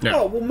Whirlwind. Yeah.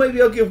 Oh, well,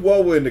 maybe I'll give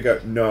Whirlwind a go.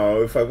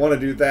 No, if I want to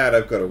do that,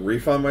 I've got to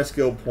refund my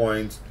skill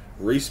points,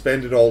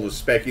 respend it all to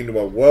spec into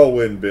a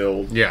Whirlwind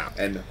build, Yeah.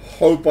 and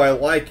hope I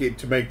like it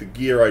to make the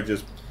gear I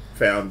just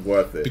found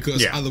worth it.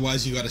 Because Yeah.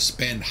 otherwise you got to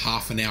spend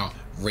half an hour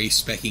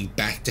respecking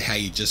back to how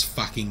you just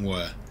fucking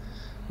were.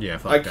 Yeah,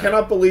 fuck I that.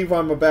 cannot believe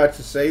I'm about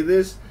to say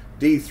this.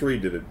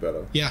 D3 did it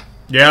better. Yeah.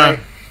 Yeah.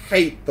 I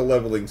hate the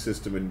leveling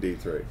system in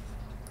D3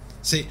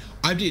 See,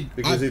 I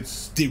because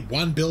it's did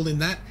one build in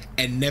that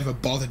and never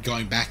bothered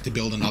going back to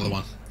build another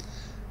one.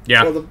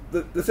 Yeah. well.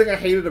 The thing I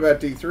hated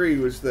about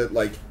D3 was that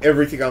like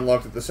everything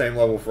unlocked at the same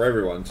level for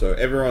everyone, so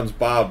everyone's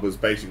barb was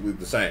basically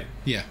the same,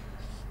 Yeah.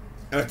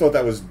 and I thought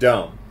that was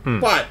dumb.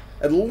 But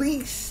at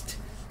least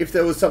if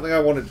there was something I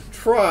wanted to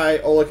try,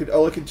 all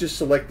I could just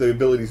select the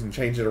abilities and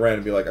change it around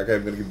and be like, okay,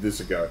 I'm going to give this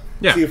a go.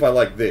 Yeah. See if I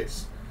like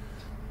this.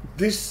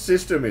 This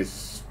system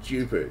is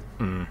stupid.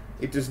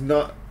 It does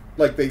not.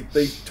 Like, they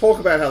talk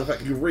about how the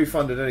fact you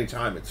refund at any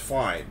time, it's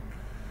fine.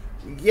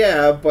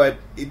 Yeah, but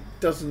it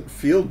doesn't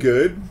feel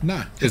good.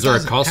 No. Is there a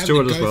doesn't. cost Have to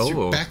it go as well,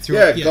 through- or- Back through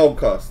Yeah, it, gold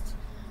costs.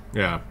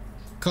 Yeah.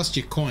 Cost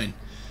you coin.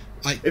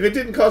 Like, If it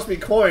didn't cost me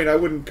coin, I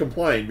wouldn't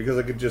complain because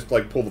I could just,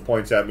 like, pull the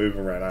points out, move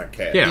them around, I don't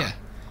care. Yeah. yeah.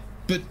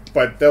 But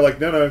But they're like,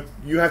 no,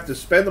 you have to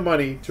spend the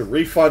money to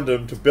refund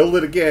them, to build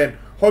it again.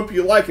 Hope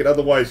you like it,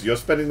 otherwise you're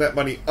spending that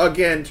money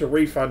again to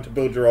refund to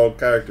build your old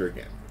character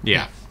again.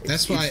 Yeah.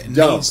 that's why It's it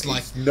dumb. needs like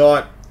It's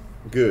not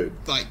good.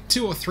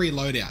 2 or 3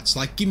 loadouts.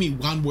 Like, give me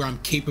one where I'm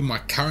keeping my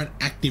current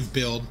active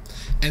build,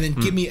 and then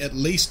give me at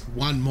least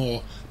one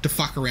more to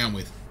fuck around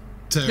with.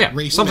 To Yeah,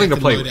 respec something to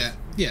the play with. loadout.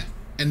 Yeah,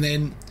 and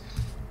then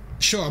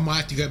sure, I might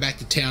have to go back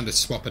to town to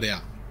swap it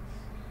out.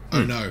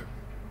 Oh no,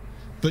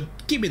 but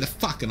give me the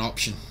fucking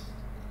option.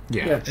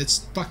 Yeah. Yeah.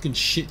 It's fucking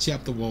shits you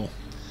up the wall.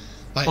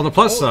 Like, On the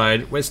plus all-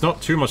 side, it's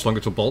not too much longer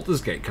till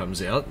Baldur's Gate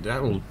comes out.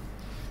 That will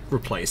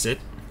replace it.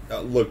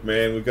 Look,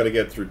 man, we've got to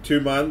get through 2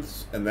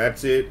 months, and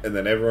that's it, and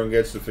then everyone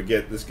gets to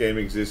forget this game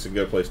exists and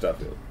go play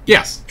Starfield.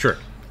 Yes, true.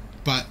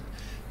 but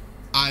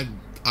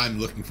I'm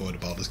looking forward to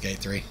Baldur's Gate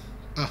 3.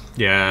 Oh,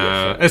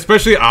 Yeah,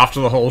 especially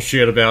after the whole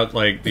shit about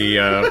like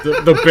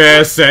the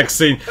bear sex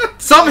scene.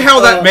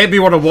 Somehow that made me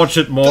want to watch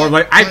it more. I'm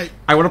like, I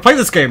want to play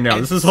this game now.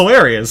 This is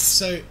hilarious.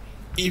 so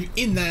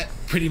in that,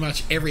 pretty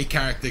much every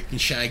character can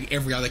shag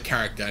every other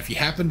character. If you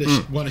happen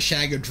to want to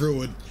shag a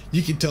druid,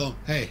 you can tell them,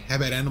 hey, how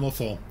about animal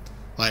form?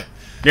 Like,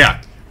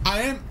 Yeah,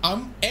 I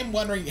am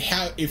wondering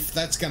if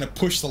that's going to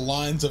push the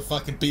lines of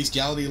fucking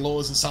bestiality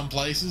laws in some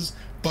places,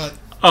 but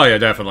oh yeah,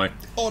 definitely.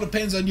 all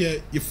depends on your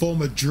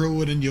form of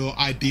druid and your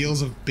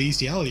ideals of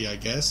bestiality, I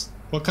guess.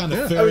 What kind of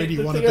Yeah. furry I mean, do you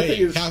the want to thing I be?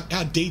 think is-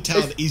 How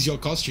detailed is your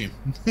costume?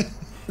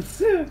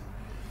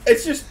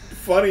 It's just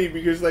funny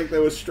because like they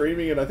were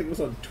streaming, and I think it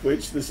was on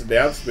Twitch. This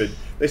announcement,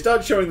 they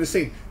started showing the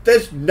scene.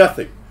 There's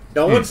nothing.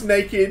 No one's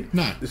naked.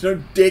 No. There's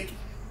no dick.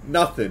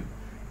 Nothing.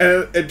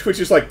 And Twitch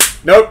is like,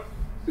 nope.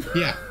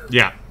 Yeah.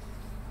 Yeah.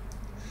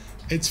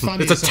 It's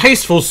funny. It's a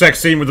tasteful sex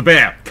scene with a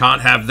bear.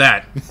 Can't have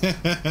that.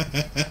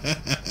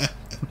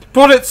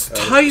 But it's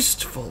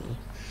tasteful.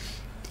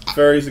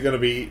 Furries are going to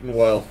be eaten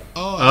well.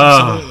 Oh,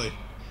 absolutely.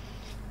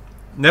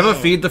 Never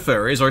feed the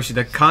furries, or else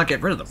you can't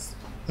get rid of them.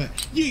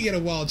 You get a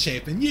wild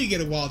shape, and you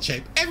get a wild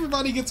shape.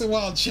 Everybody gets a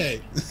wild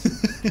shape.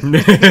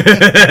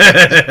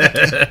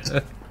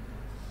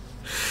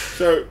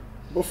 So,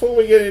 before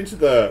we get into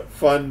the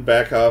fun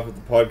back half of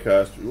the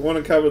podcast, we want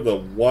to cover the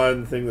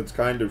one thing that's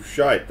kind of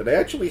shite that I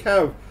actually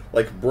have,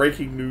 like,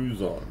 breaking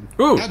news on.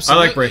 Ooh, I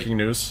Absolutely. like breaking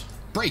news.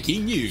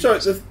 Breaking news. So,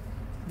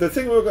 the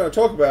thing we were going to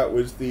talk about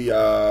was the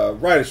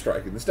writer's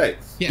strike in the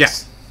States.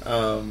 yes.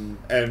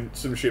 And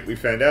some shit we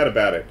found out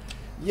about it.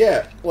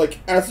 Yeah, like,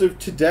 as of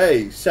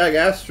today,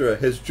 SAG-AFTRA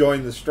has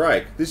joined the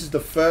strike. This is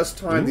the first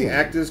time the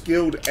Actors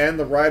Guild and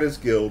the Writers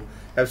Guild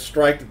have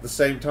striked at the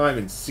same time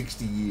in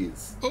 60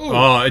 years.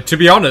 Ooh. To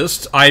be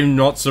honest, I'm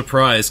not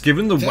surprised.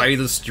 Given the way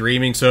the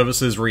streaming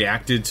services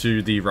reacted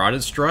to the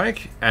writer's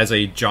strike as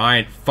a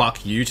giant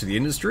fuck you to the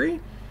industry,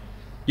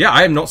 yeah,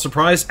 I am not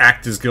surprised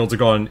Actors Guild have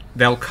gone,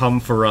 they'll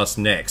come for us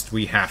next.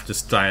 We have to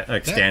stand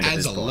that at adds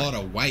this a point. lot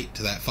of weight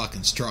to that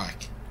fucking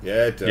strike.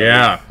 Yeah, it does.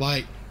 Yeah.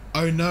 Like,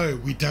 oh no,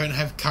 we don't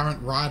have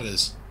current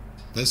writers.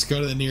 Let's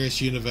go to the nearest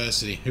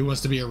university. Who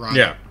wants to be a writer?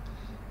 Yeah.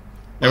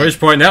 At which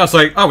point now it's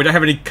like, oh, we don't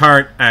have any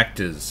current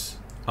actors.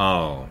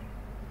 Oh.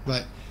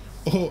 Like,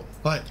 oh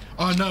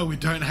no, we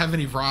don't have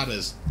any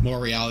writers. More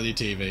reality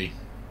TV.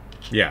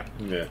 Yeah.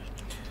 Yeah.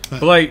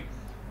 But, like,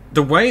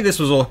 the way this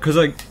was all... Because,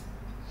 like,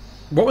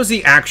 what was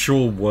the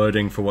actual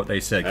wording for what they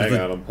said? Hang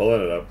on, I'm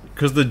pulling it up.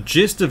 Because the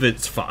gist of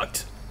it's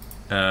fucked.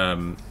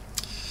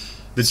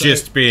 The So,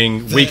 gist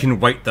being, we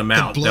can wait them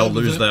out. They'll blurb of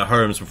lose it- their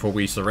homes before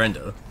we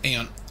surrender. Hang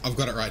on, I've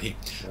got it right here.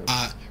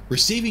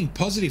 Receiving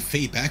positive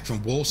feedback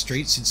from Wall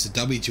Street since the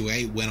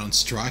WGA went on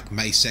strike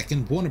May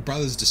 2nd, Warner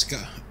Brothers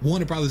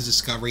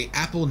Discovery,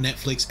 Apple,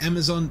 Netflix,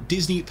 Amazon,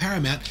 Disney,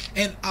 Paramount,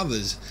 and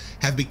others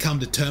have become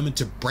determined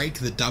to break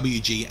the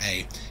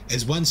WGA.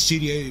 As one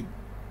studio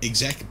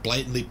exec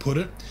blatantly put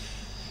it,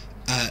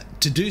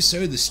 to do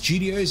so, the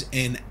studios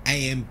and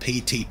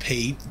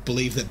AMPTP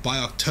believe that by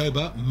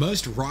October,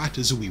 most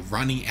writers will be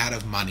running out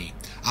of money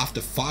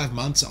after 5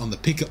 months on the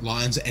picket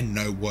lines and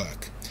no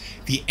work.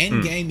 The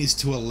end game is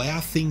to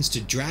allow things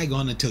to drag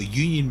on until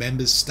union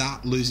members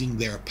start losing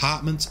their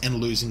apartments and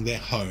losing their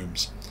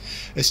homes.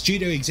 A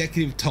studio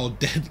executive told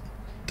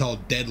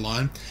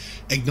Deadline,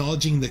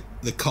 acknowledging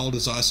the cold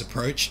as ice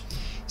approach.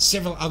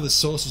 Several other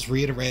sources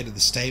reiterated the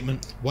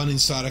statement. One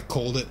insider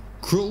called it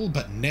cruel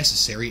but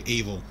necessary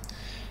evil.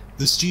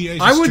 The studios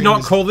and I would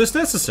not streamers- call this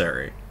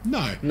necessary.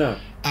 No.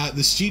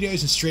 The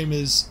studios and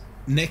streamers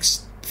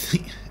next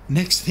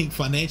think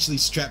financially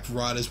strapped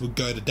writers would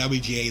go to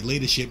WGA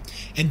leadership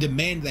and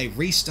demand they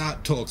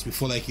restart talks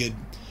before they could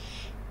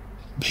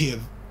be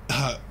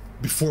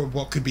before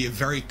what could be a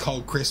very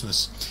cold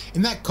Christmas.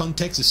 In that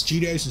context, the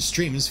studios and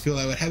streamers feel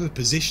they would have a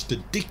position to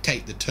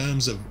dictate the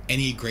terms of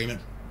any agreement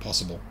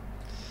possible.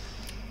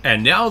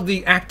 And now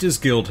the Actors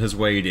Guild has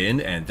weighed in,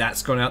 and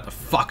that's gone out the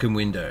fucking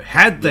window.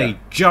 Had they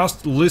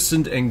just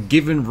listened and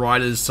given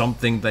writers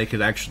something they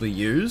could actually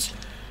use,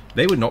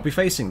 they would not be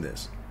facing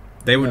this.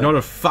 They would not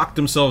have fucked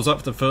themselves up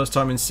for the first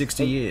time in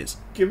 60 years.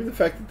 Given the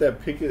fact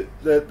that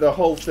the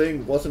whole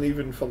thing wasn't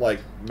even for like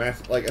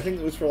mass, like I think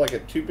it was for like a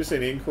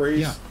 2%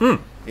 increase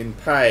in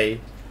pay,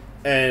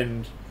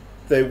 and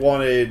they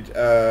wanted.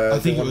 I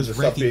think it was to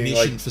stop being,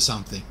 recognition like, for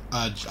something.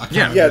 I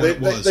can't yeah, remember what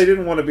it was. they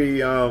didn't want to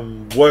be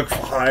work for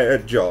hire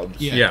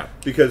jobs. Yeah.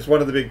 Because one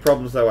of the big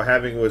problems they were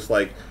having was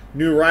like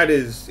new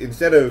writers,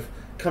 instead of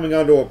coming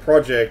onto a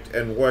project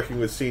and working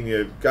with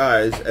senior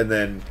guys and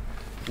then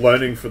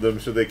learning for them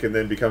so they can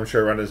then become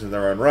showrunners in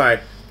their own right,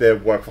 they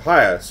work for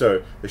hire.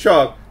 So they show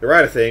up, they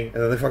write a thing, and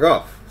then they fuck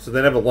off. So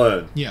they never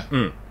learn. Yeah.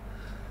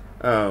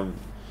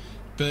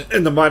 But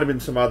And there might have been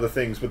some other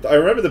things, but I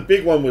remember the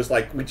big one was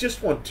like, we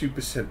just want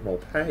 2% more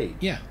pay.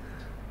 yeah,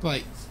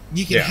 like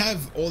you can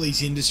have all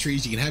these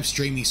industries, you can have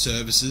streaming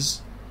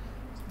services,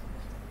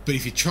 but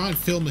if you try and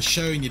film a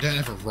show and you don't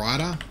have a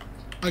writer,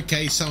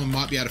 okay, someone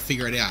might be able to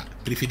figure it out.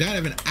 But if you don't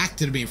have an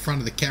actor to be in front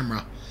of the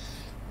camera,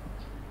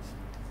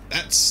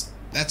 that's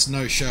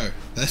no show.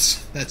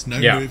 That's no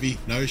movie,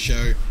 no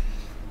show.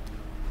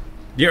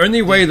 The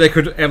only way they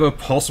could ever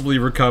possibly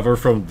recover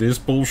from this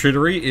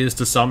bullshittery is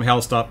to somehow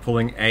start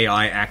pulling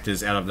AI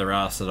actors out of their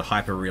ass that are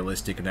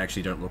hyper-realistic and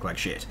actually don't look like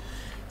shit.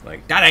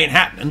 Like, that ain't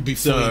happening.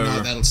 Before so... you know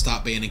it, that'll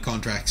start being in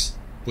contracts.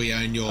 We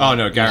own your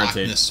guaranteed.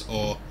 likeness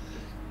or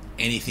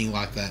anything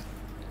like that.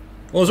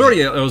 Well,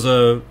 it was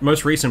a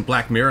most recent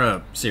Black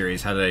Mirror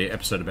series had a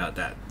episode about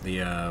that.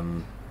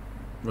 The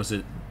was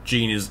it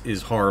Gene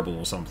is horrible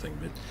or something?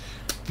 But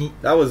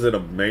That was an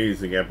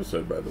amazing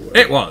episode, by the way.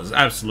 It was,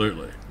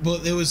 absolutely. Well,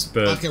 there was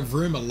like a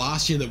rumor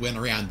last year that went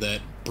around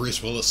that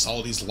Bruce Willis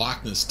sold his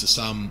likeness to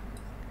some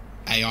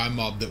AI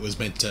mob that was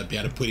meant to be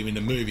able to put him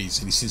into movies,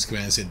 and he's since come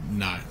out and said,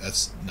 no,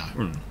 that's not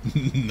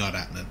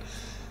happening.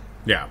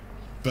 Yeah.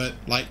 But,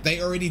 like,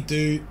 they already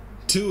do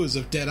tours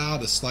of dead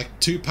artists. Like,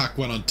 Tupac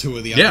went on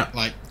tour the other,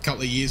 like, a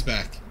couple of years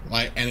back.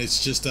 Like, and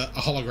it's just a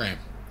hologram.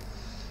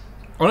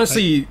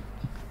 Honestly,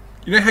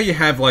 you know how you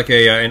have, like,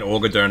 an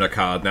organ donor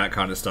card and that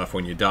kind of stuff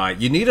when you die?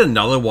 You need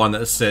another one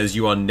that says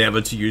you are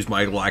never to use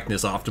my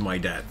likeness after my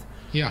death.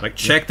 Yeah. Like,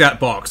 check that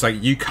box.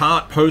 Like, you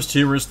can't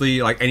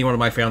posthumously, like, anyone in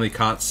my family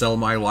can't sell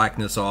my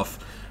likeness off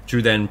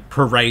to then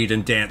parade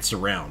and dance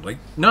around. Like,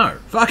 no,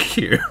 fuck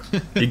you.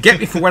 You get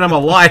me for when I'm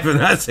alive and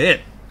that's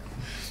it.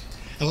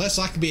 Unless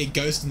I can be a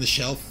ghost in the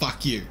shell,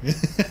 fuck you.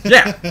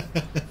 Yeah.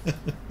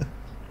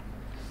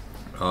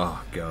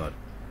 Oh, God.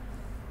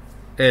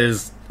 It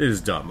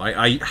is dumb.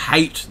 I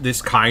hate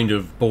this kind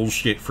of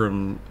bullshit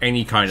from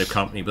any kind of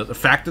company, but the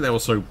fact that they were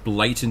so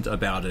blatant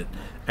about it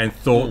and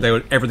thought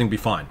everything would be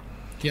fine.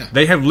 Yeah.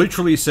 They have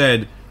literally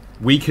said,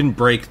 we can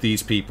break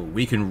these people.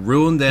 We can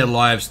ruin their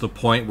lives to the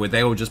point where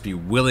they will just be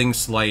willing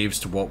slaves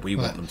to what we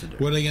want them to do.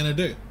 What are they going to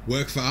do?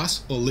 Work for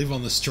us or live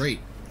on the street?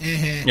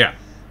 Yeah.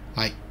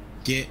 Like,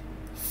 get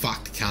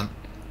fucked, cunt.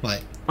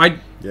 Like, I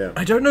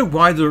don't know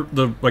why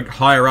the like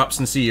higher ups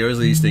and CEOs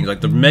of these things,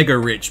 like the mega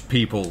rich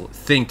people,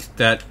 think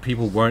that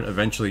people won't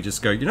eventually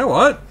just go, you know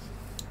what?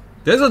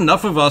 There's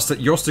enough of us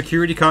that your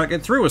security can't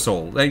get through us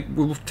all. They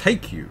will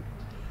take you.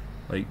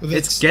 Like,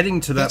 it's getting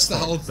to that point. That's the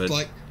whole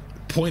like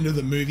point of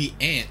the movie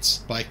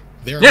Ants. Like,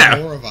 there are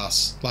more of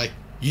us. Like,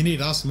 you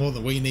need us more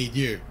than we need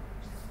you.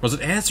 Was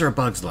it Ants or A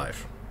Bug's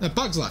Life? A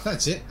Bug's Life,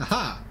 that's it.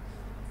 Aha.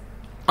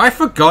 I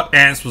forgot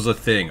Ants was a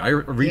thing. I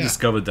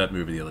rediscovered that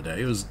movie the other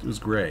day. It was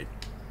great.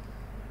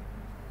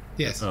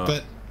 Yes,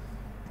 but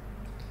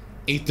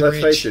eat the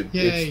Let's rich. face it,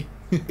 Yay.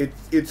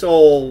 it's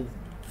all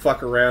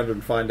fuck around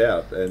and find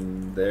out,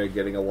 and they're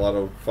getting a lot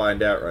of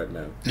find out right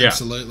now. Yeah.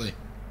 Absolutely.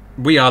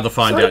 We are the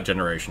find out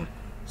generation.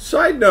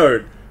 Side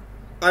note,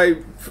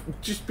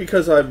 just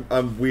because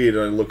I'm weird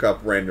and I look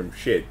up random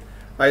shit,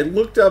 I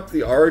looked up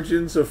the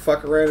origins of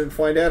fuck around and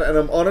find out, and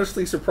I'm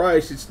honestly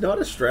surprised it's not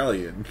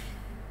Australian.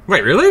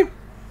 Wait, really?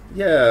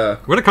 Yeah.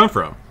 Where'd it come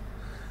from?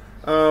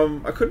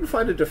 I couldn't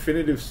find a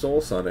definitive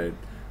source on it.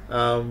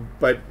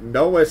 But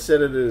nowhere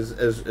said it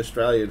as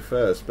Australian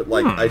first. But,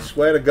 like, I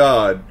swear to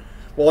God,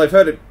 well, I've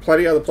heard it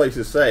plenty other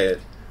places say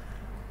it,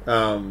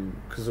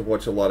 because I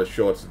watch a lot of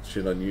shorts and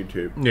shit on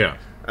YouTube. Yeah.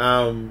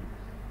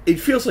 It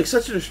feels like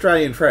such an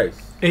Australian phrase.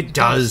 It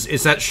does.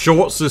 It's that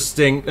short,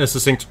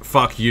 succinct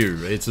fuck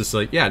you. It's just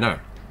like, yeah, no.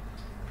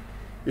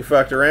 You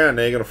fucked around,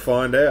 now you're going to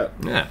find out.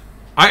 Yeah.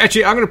 I'm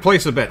going to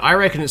place a bet. I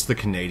reckon it's the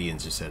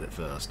Canadians who said it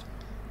first.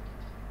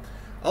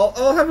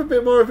 I'll have a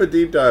bit more of a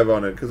deep dive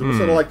on it, because it was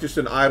sort of like just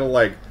an idle,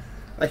 like,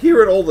 I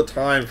hear it all the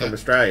time from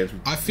Australians.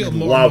 I feel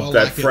more love and more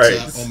that like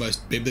phrase. It's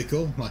almost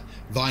biblical. Like,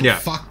 thine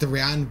fucked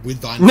around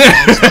with thine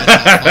friends,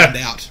 find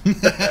out.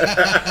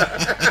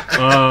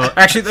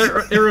 Actually,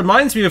 it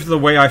reminds me of the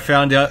way I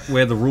found out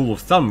where the rule of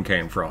thumb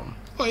came from.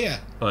 Oh, yeah.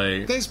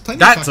 Like, there's plenty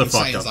that's of a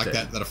fucking fucked sayings up like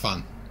thing. that are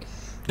fun.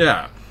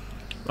 Yeah.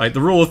 Like,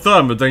 the rule of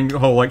thumb, but then the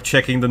whole, like,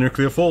 checking the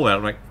nuclear fallout.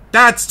 I'm like,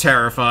 that's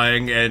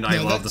terrifying, and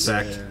I love the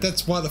fact.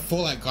 That's why the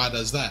Fallout guy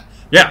does that.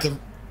 Yeah. But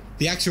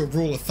the actual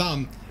rule of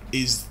thumb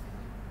is,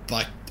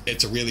 like,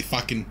 it's a really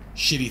fucking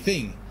shitty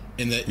thing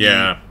in that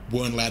you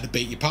weren't allowed to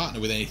beat your partner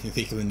with anything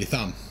thicker than your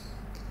thumb.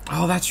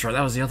 Oh, that's right.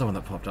 That was the other one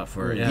that popped up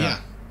for it, yeah.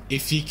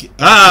 If you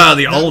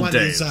the old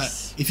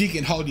days. If you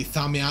can hold your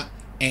thumb out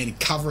and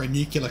cover a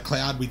nuclear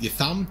cloud with your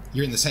thumb,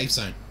 you're in the safe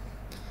zone.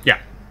 Yeah.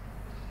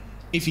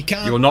 If you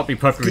can't, you will not be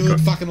perfectly good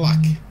cooked. fucking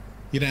luck.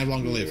 You don't have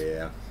long to live.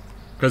 Yeah.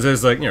 Because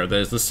there's, like,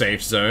 there's the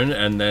safe zone,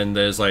 and then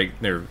there's, like,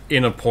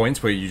 inner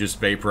points where you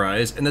just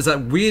vaporize, and there's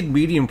that weird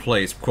medium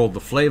place called the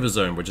flavor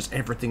zone, where just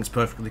everything's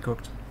perfectly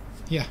cooked.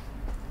 Yeah.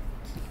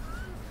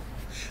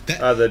 The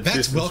That's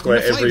distance welcome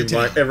where to Flavor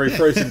Town. every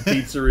frozen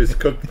pizza is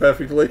cooked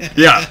perfectly.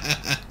 Yeah.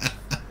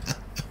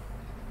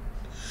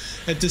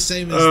 It's the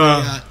same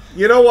as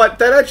You know what?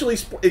 That actually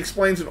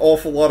explains an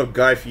awful lot of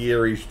Guy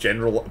Fieri's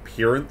general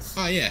appearance.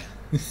 Oh, yeah.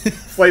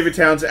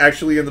 Flavortown's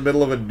actually in the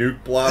middle of a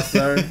nuke blast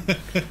zone.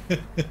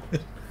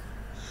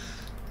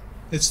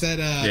 It's that,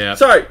 Yeah.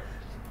 Sorry.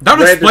 That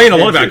would explain a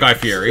lot about Guy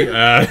Fieri.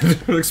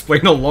 It would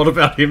explain a lot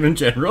about him in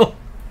general.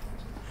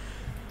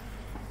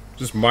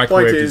 Just Point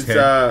microwave is, his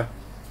head.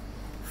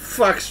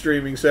 fuck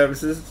streaming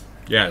services.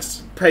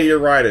 Yes. Pay your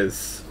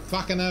writers.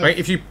 fucking hell. Right,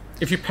 if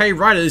you pay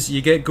writers,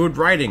 you get good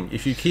writing.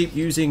 If you keep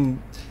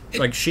using,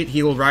 like,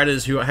 shit-heeled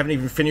writers who haven't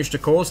even finished a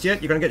course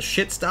yet, you're going to get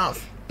shit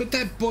stuff. But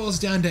that boils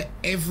down to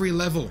every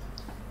level.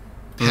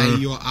 Pay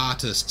your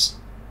artists.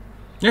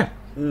 Yeah.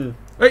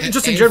 At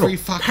Just in every general,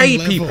 fucking pay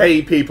level. people.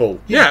 Pay people.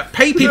 Yeah,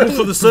 pay people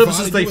for the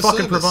services Provide they you a fucking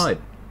service. provide.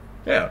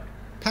 Yeah.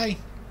 Pay.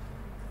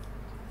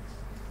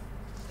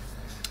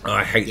 Oh,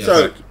 I hate that.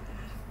 So,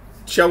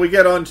 Shall we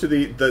get on to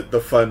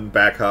the fun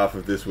back half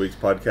of this week's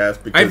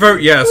podcast? I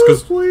vote yes,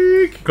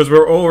 because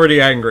we're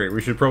already angry.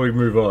 We should probably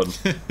move on.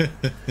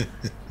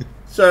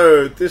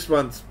 So, this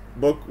month's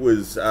book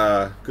was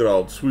good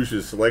old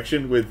Swoosh's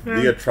selection with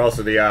The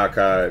Atrocity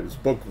Archives,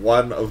 book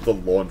 1 of the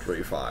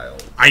Laundry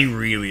Files. I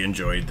really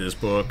enjoyed this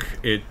book.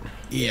 It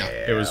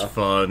was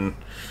fun.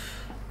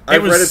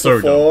 I've read it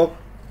before.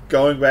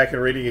 Going back and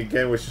reading it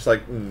again was just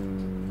like,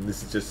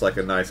 this is just like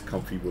a nice,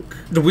 comfy book.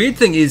 The weird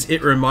thing is,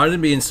 it reminded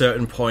me in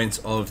certain points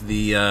of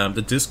the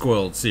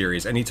Discworld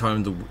series.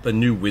 Anytime the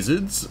new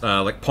wizards,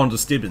 like Ponder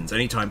Stibbins,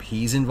 anytime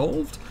he's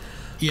involved.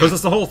 Because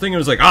that's the whole thing. It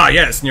was like,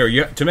 yes,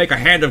 to make a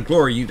hand of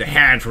glory, you need a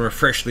hand from a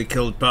freshly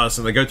killed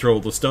person. They go through all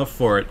the stuff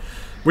for it.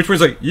 Which was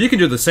like, you can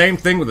do the same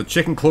thing with a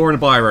chicken claw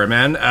and a biro,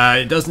 man.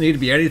 It doesn't need to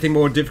be anything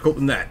more difficult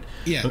than that.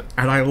 Yeah.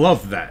 And I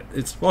love that.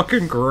 It's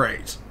fucking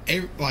great.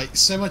 Like,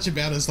 so much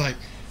about it is like,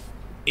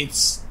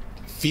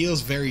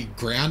 feels very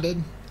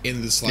grounded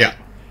in this, like,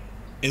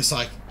 it's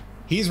like,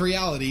 here's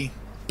reality,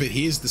 but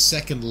here's the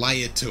second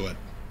layer to it.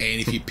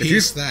 And if you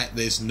pierce that,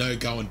 there's no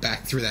going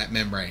back through that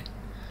membrane.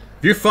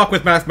 If you fuck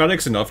with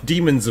mathematics enough,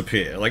 demons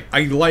appear. Like,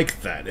 I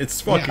like that. It's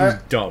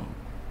fucking dumb.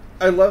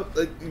 I love...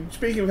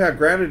 speaking of how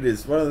grounded it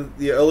is, one of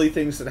the early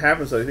things that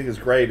happens that I think is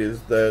great is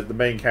the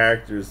main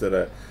character is at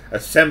a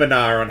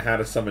seminar on how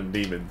to summon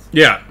demons.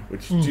 Yeah.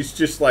 Which is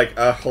just like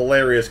a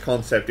hilarious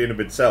concept in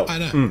of itself. I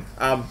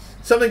know.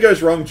 Something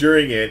goes wrong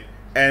during it,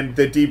 and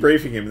they're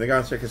debriefing him. And they go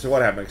and say, okay, so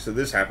what happened? So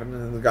this happened,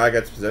 and the guy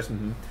gets possessed.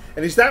 And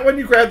is that when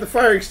you grab the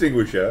fire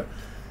extinguisher?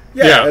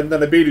 Yeah, and then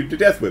they beat him to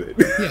death with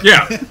it.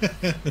 Yeah.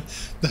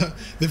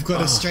 They've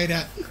got a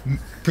straight-out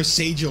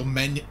procedural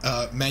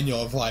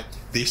manual of, like,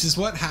 this is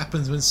what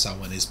happens when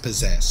someone is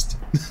possessed.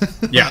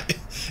 Yeah.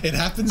 It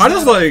happens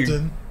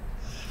often.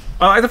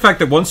 I like the fact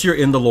that once you're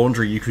in the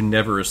laundry, you can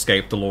never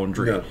escape the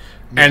laundry. No.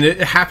 And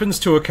it happens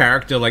to a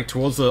character, like,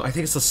 towards I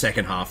think it's the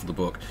second half of the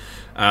book,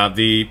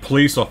 the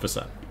police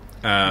officer,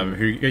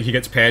 who he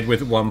gets paired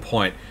with at one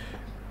point.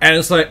 And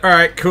it's like,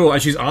 alright, cool.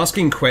 And she's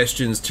asking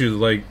questions to,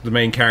 like, the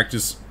main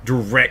character's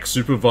direct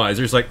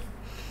supervisor. He's like,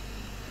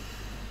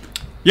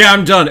 yeah,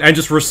 I'm done. And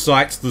just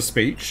recites the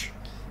speech.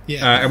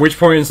 Yeah. At which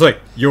point it's like,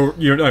 you're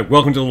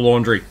welcome to the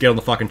laundry. Get on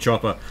the fucking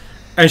chopper.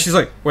 And she's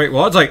like, wait,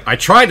 what? It's like, I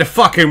tried to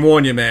fucking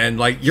warn you, man.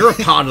 Like, you're a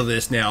part of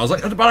this now. I was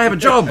like, but I have a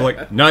job.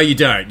 Like, no, you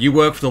don't. You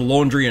work for the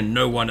laundry and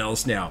no one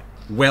else now.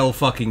 Well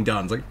fucking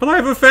done. It's like, but I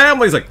have a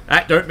family. He's like,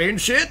 that don't mean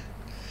shit.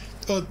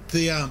 Or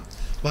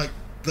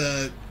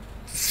the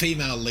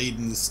female lead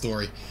in the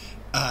story,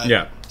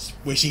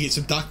 where she gets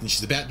abducted and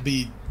she's about to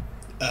be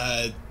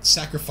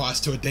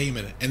sacrificed to a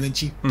demon, and then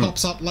she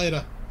pops up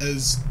later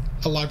as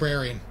a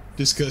librarian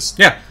just because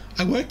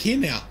I work here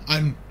now.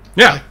 I'm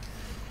I'm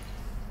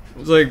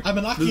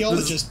an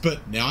archaeologist,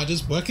 but now I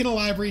just work in a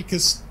library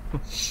because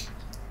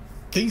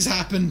things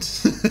happened.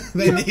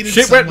 They needed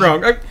shit someone.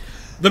 went wrong.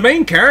 The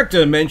main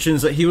character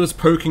mentions that he was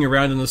poking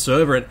around in the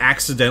server and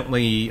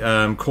accidentally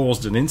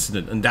caused an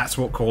incident, and that's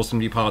what caused him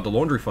to be part of the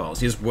Laundry Files.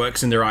 He just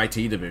works in their IT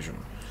division.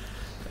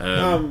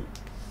 I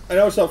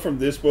know it's not from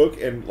this book,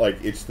 and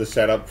like it's the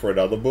setup for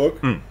another book,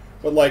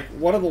 but like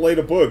one of the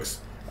later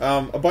books,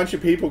 a bunch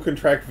of people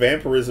contract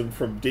vampirism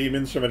from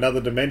demons from another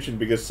dimension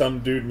because some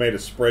dude made a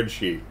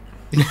spreadsheet.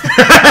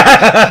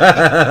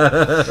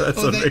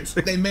 That's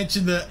amazing. They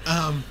mentioned that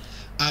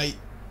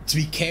to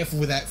be careful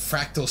with that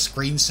fractal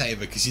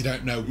screensaver because you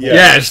don't know what will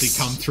actually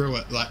come through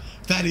it. Like,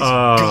 that is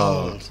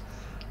gold.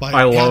 Like,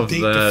 I how love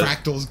deep that. the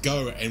fractals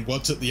go and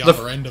what's at the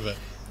other end of it.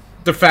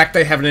 The fact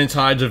they have an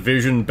entire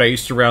division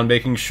based around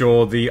making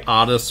sure the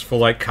artists for,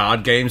 like,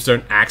 card games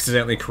don't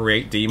accidentally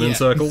create demon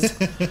circles.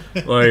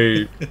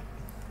 Like,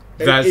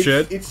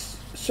 shit. It's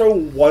so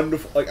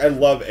wonderful. Like, I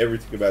love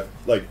everything about,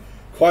 like,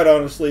 quite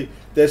honestly,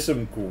 there's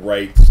some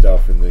great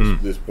stuff in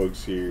this book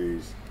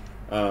series.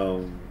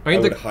 I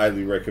would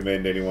highly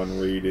recommend anyone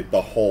read it.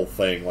 The whole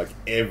thing, like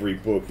every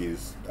book,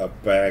 is a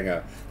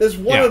banger. There's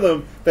one of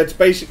them that's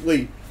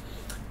basically,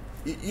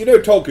 you know,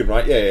 Tolkien,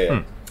 right?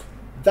 Yeah.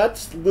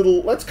 That's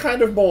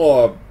kind of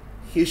more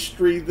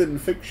history than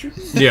fiction.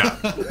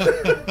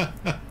 Yeah.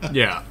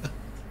 Yeah.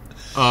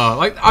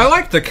 I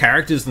like the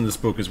characters in this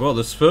book as well.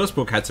 This first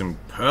book had some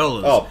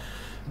pearls. Oh,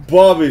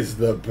 Bob is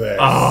the best.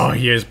 Oh,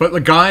 he is. But the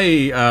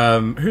guy,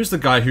 who's the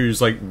guy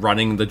who's like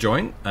running the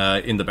joint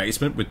in the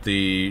basement with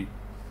the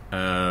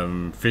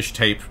fish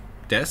tape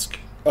desk?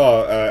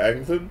 Oh,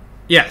 Angleton?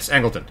 Yes,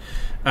 Angleton.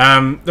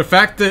 The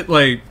fact that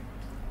like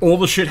all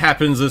the shit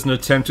happens as an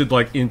attempted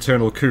like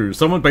internal coup.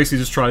 Someone basically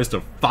just tries to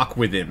fuck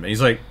with him. And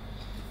he's like,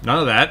 none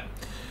of that.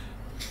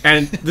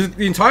 And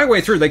the entire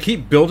way through, they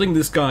keep building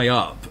this guy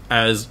up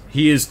as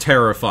he is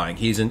terrifying.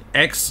 He's an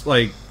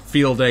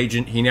field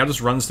agent. He now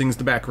just runs things in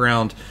the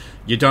background.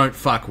 You don't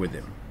fuck with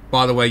him.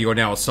 By the way, you're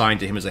now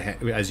assigned to him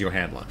as your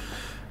handler.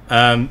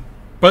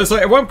 But it's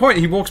like at one point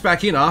he walks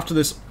back in after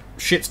this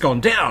shit's gone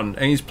down,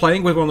 and he's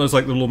playing with one of those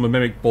like little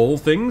mimic ball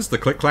things, the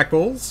click-clack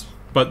balls,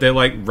 but they're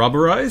like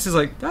rubberized. He's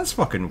like, that's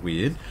fucking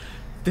weird.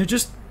 They're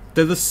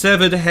the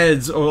severed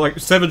heads, or like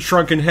severed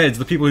shrunken heads,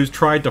 the people who's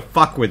tried to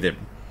fuck with him.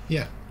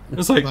 Yeah.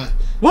 It's like,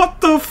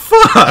 what the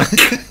fuck?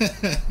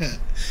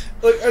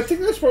 Like, I think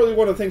that's probably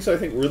one of the things I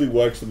think really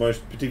works the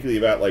most, particularly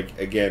about, like,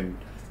 again,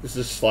 this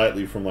is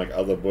slightly from, like,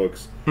 other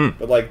books,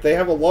 but, like, they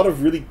have a lot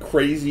of really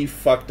crazy,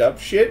 fucked up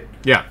shit.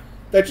 Yeah.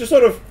 That just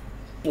sort of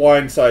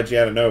blindsides you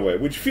out of nowhere,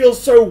 which feels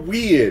so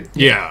weird.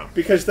 Yeah.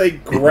 Because they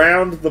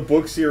ground the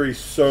book series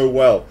so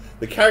well.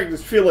 The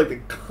characters feel like they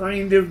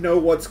kind of know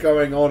what's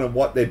going on and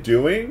what they're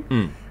doing,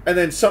 and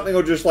then something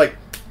will just, like,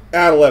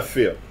 out of left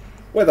field.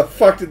 Where the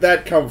fuck did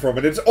that come from?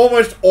 And it's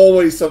almost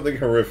always something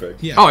horrific.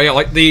 Yeah. Oh yeah,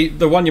 like the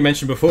one you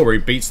mentioned before, where he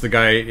beats the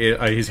guy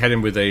his head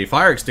in with a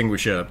fire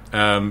extinguisher.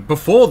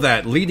 Before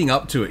that, leading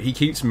up to it, he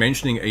keeps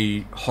mentioning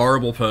a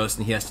horrible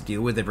person he has to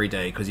deal with every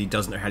day because he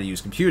doesn't know how to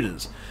use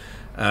computers.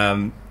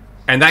 And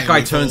that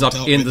guy turns up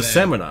in the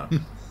seminar.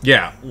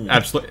 Yeah,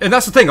 absolutely. And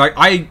that's the thing. Like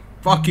I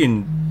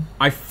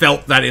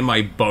felt that in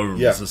my bones,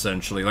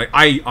 essentially. Like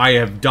I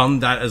have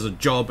done that as a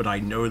job, and I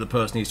know the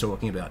person he's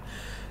talking about.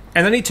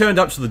 And then he turned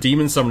up to the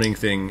demon summoning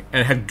thing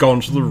and had gone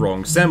to the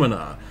wrong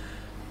seminar.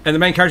 And the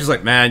main character's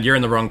like, man, you're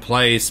in the wrong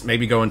place.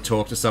 Maybe go and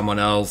talk to someone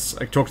else.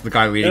 Like, talk to the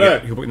guy leading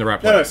it. He'll put you in the right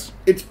place. No,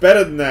 it's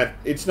better than that.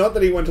 It's not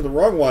that he went to the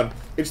wrong one.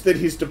 It's that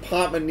his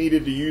department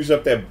needed to use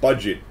up their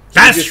budget. So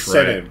That's just right.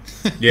 sent him.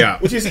 Yeah.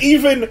 Which is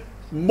even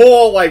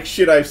more like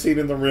shit I've seen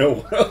in the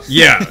real world.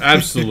 Yeah,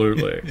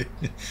 absolutely.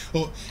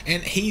 Well,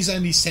 and he's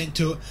only sent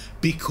to it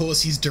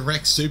because his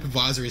direct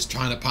supervisor is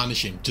trying to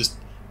punish him. Just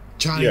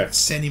trying to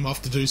send him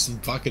off to do some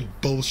fucking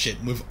bullshit.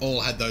 And we've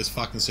all had those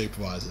fucking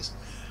supervisors.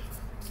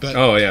 But,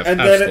 oh yeah,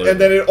 and absolutely.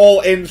 then it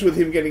all ends with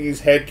him getting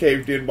his head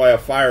caved in by a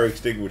fire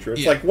extinguisher.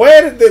 It's like,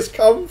 where did this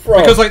come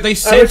from? Because like they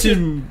sent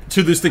him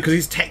to this thing because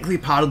he's technically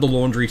part of the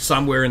laundry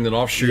somewhere in an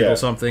offshoot or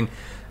something.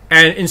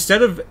 And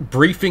instead of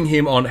briefing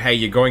him on, hey,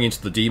 you're going into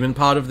the demon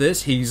part of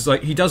this, he's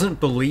like, he doesn't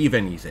believe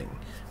anything.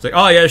 It's like,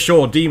 oh yeah,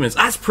 sure, demons,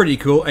 that's pretty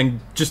cool, and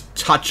just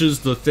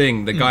touches the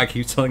thing the guy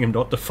keeps telling him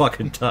not to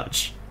fucking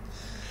touch.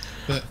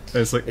 But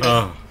and it's like,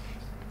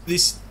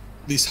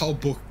 this whole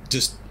book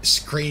just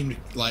screamed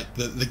like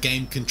the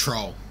game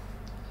Control.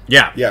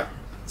 Yeah. Yeah.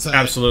 So,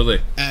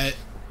 absolutely.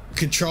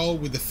 Control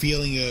with the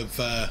feeling of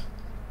a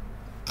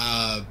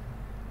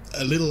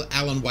little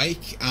Alan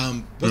Wake.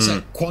 What's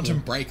that? Quantum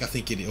Break, I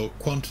think it is. Or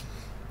Quantum.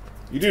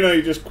 You do know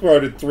you just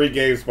quoted 3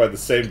 games by the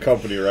same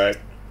company, right?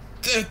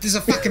 There's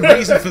a fucking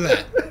reason for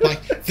that.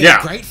 Like, they're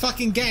great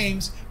fucking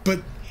games,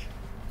 but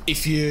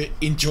if you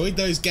enjoyed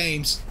those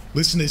games,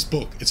 listen to this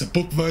book. It's a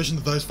book version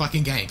of those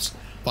fucking games.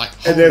 Like,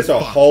 and there's a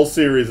whole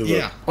series of them.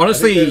 Yeah.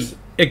 Honestly,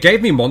 it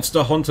gave me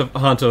Monster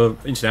Hunter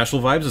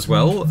International vibes as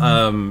well.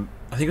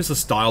 I think it's the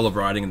style of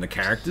writing and the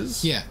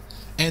characters. Yeah.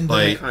 And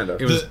like,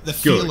 the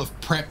feel of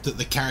prep that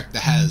the character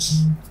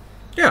has.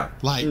 Yeah.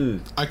 Like,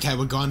 okay,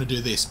 we're going to do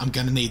this. I'm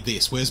going to need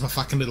this. Where's my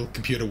fucking little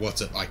computer?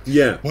 What's it? Like,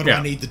 what do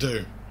I need to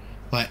do?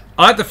 Like,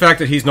 I like the fact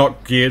that he's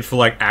not geared for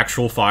like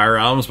actual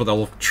firearms, but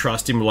they'll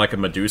trust him with like a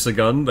Medusa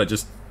gun that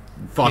just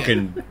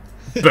fucking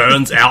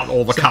burns out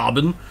all the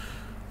carbon.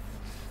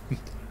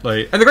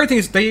 Like, and the great thing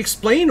is they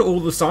explain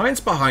all the science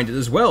behind it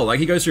as well. Like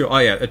he goes through,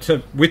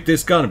 with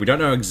this gun, we don't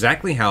know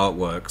exactly how it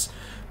works,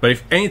 but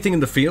if anything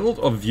in the field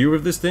of view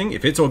of this thing,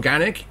 if it's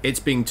organic, it's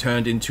being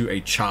turned into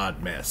a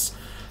charred mess.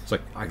 It's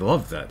like, I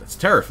love that. That's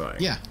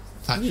terrifying. Yeah.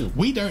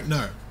 We don't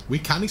know. We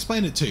can't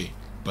explain it to you,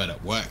 but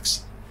it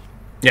works.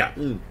 Yeah.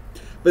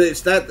 But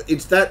it's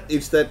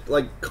that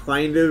like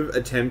kind of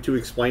attempt to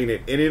explain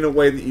it, and in a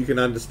way that you can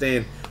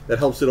understand, that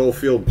helps it all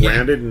feel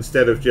grounded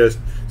instead of just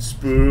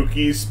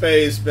spooky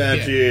space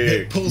magic.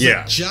 It pulls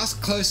it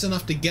just close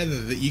enough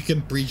together that you can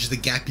bridge the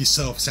gap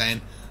yourself,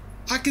 saying,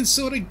 I can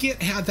sort of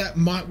get how that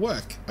might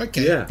work.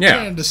 Okay, I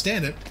don't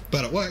understand it,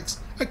 but it works.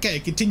 Okay,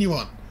 continue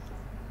on.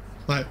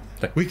 Like,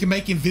 we can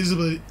make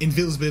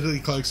invisibility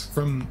cloaks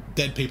from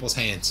dead people's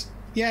hands.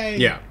 Yay!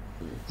 Yeah.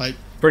 Like,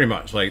 pretty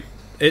much. Like,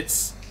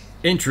 it's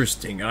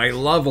interesting. I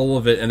love all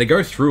of it, and they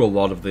go through a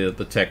lot of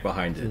the tech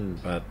behind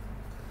it. But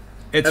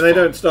it's and they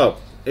don't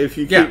stop. If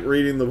you keep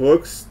reading the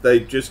books, they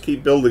just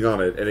keep building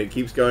on it, and it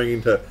keeps going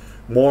into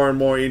more and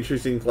more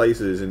interesting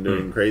places and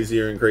doing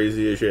crazier and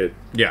crazier shit.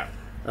 Yeah.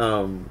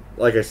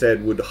 Like I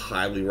said, would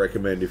highly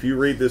recommend. If you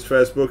read this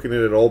first book and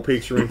it at all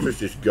piques your interest,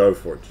 just go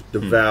for it. Just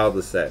devour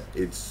the set.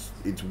 It's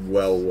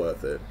well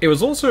worth it. It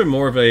was also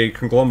more of a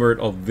conglomerate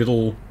of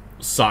little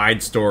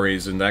side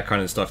stories and that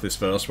kind of stuff, this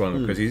first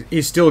one, because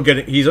he's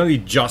only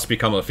just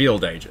become a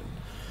field agent.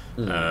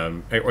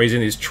 Or he's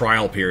in his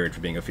trial period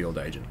for being a field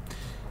agent.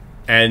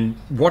 And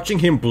watching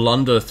him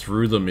blunder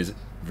through them is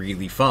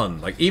really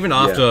fun. Like, even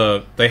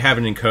after they have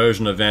an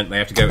incursion event, they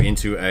have to go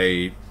into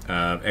a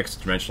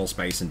extra-dimensional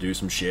space and do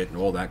some shit and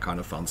all that kind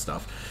of fun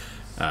stuff.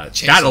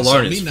 That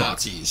alone is fun.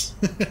 Nazis.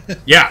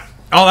 Yeah.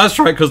 Oh, that's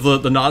right, because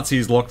the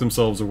Nazis locked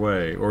themselves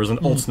away, or as an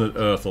alternate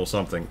Earth or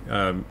something.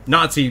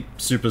 Nazi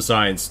super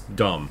science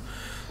dumb.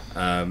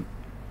 But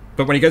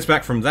when he gets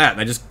back from that,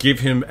 they just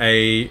give him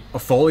a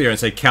folio and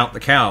say, count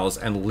the cows,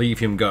 and leave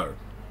him go.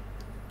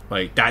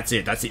 Like, that's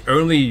it. That's the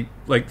only,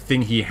 like,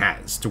 thing he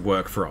has to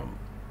work from.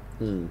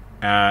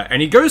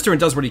 And he goes through and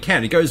does what he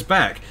can. He goes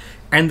back,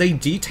 and they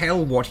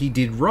detail what he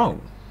did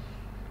wrong.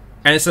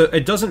 And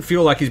it doesn't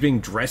feel like he's being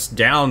dressed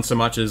down so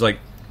much as like,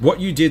 what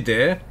you did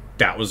there,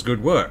 that was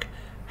good work.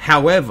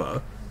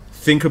 However,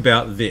 think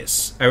about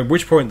this. At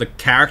which point the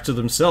character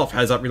themselves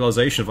has that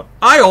realization of, like,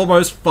 I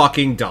almost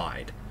fucking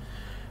died.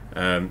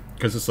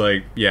 Because it's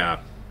like, yeah,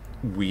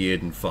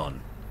 weird and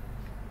fun.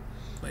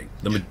 Like,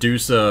 the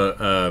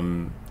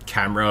Medusa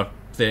camera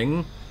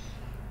thing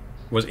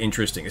was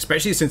interesting,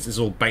 especially since it's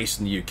all based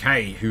in the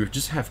UK, who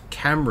just have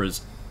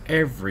cameras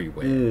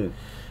everywhere.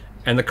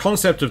 And the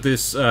concept of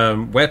this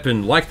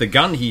weapon, like the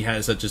gun he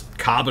has that just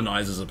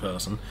carbonizes a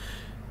person,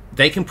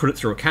 they can put it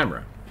through a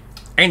camera.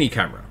 Any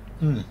camera.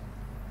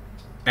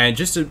 And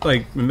just to,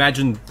 like,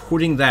 imagine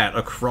putting that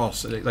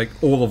across, like,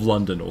 all of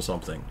London or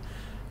something.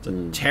 It's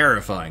a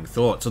terrifying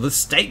thought. So the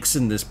stakes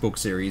in this book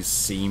series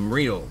seem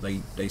real.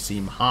 They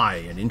seem high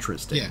and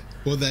interesting. Yeah.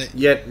 Well,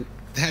 Yet,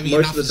 having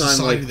enough of the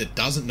society that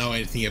doesn't know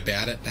anything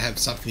about it to have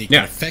something that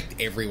can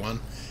affect everyone,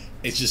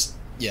 it's just,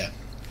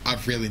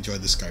 I've really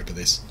enjoyed the scope of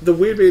this. The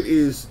weird bit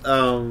is,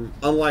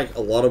 unlike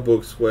a lot of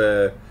books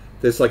where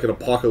there's like an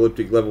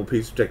apocalyptic level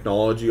piece of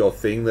technology or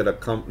thing that a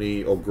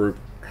company or group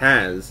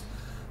has,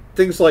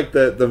 things like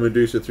the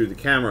Medusa through the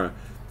camera,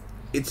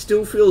 it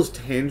still feels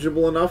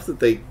tangible enough that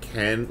they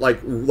can, like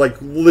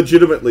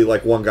legitimately,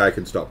 like, one guy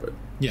can stop it.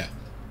 Yeah.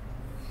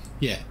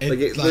 Yeah.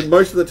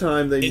 Most of the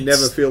time, they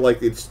never feel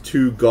like it's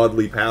too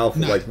godly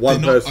powerful. Like,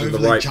 one person in the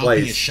right jumping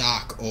place. A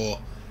shark or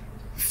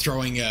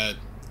throwing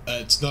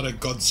it's not a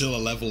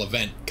Godzilla level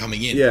event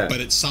coming in,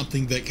 but it's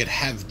something that could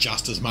have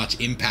just as much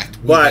impact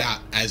without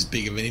as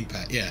big of an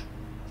impact. Yeah.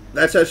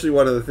 That's actually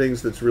one of the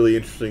things that's really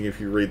interesting if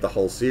you read the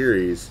whole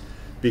series,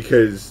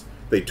 because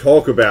they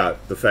talk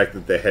about the fact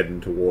that they're heading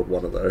toward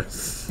one of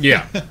those.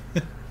 Yeah.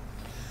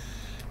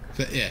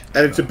 But, yeah.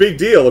 And it's a big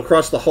deal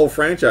across the whole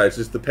franchise,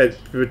 is the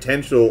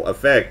potential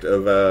effect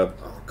of, I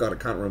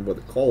can't remember what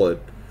they call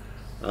it.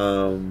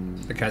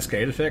 The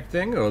cascade effect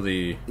thing, or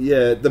the...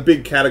 Yeah, the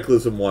big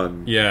cataclysm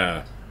one.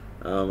 Yeah.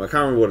 I can't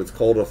remember what it's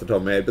called off the top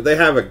of my head, but they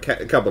have a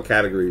couple of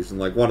categories, and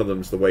like one of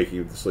them's the waking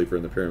of the sleeper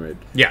in the pyramid.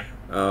 Yeah.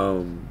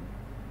 And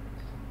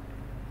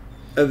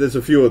there's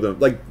a few of them.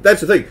 Like,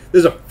 that's the thing.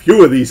 There's a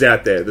few of these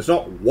out there. There's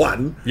not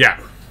one. Yeah.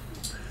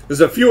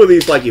 There's a few of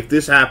these, like, if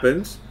this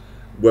happens,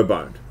 we're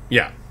boned.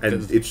 Yeah.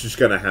 And it's just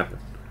going to happen.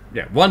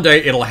 Yeah. One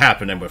day it'll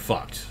happen and we're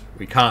fucked.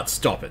 We can't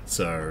stop it,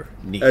 so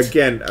neat.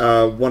 Again,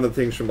 one of the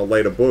things from a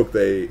later book,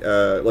 they,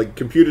 like,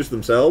 computers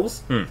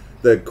themselves,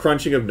 the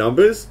crunching of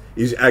numbers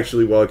is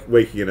actually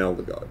waking an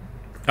elder god.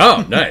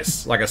 Oh,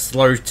 nice. Like a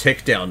slow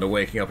tick down to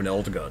waking up an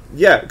elder god.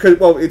 Yeah, because,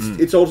 well,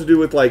 it's all to do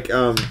with, like,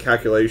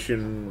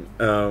 calculation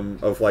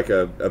of, like,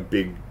 a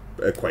big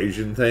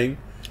equation thing.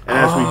 And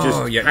as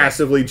we just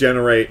passively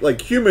generate... Like,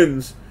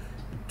 humans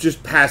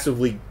just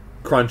passively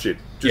crunch it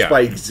just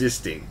by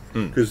existing.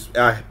 Because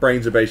our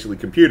brains are basically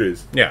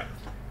computers. Yeah.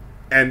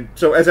 And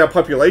so as our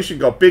population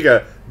got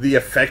bigger, the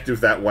effect of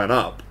that went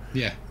up.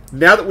 Yeah.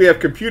 Now that we have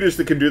computers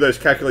that can do those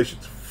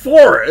calculations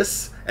for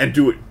us and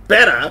do it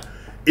better,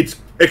 it's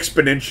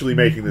exponentially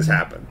making this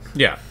happen.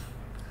 Yeah.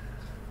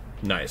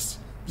 Nice.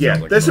 Yeah,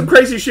 Sounds like there's some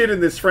crazy shit in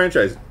this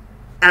franchise.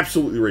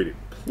 Absolutely read it.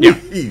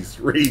 Please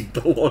read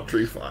the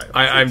Laundry File.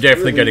 I'm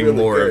definitely really, getting really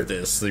more good. of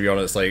this, to be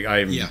honest. Like,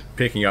 I'm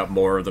picking up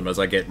more of them as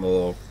I get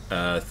more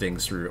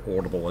things through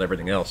Audible and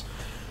everything else.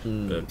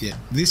 But, yeah,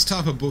 this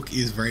type of book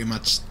is very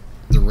much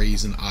the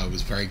reason I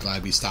was very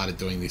glad we started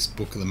doing this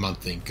Book of the Month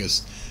thing,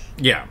 because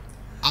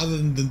other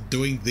than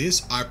doing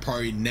this, I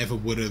probably never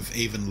would have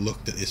even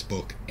looked at this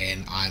book,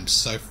 and I'm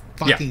so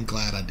fucking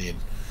glad I did.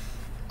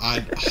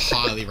 I'd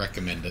highly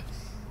recommend it.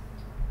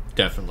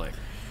 Definitely.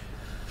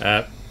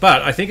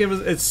 But I think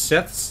it's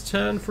Seth's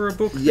turn for a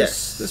book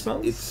this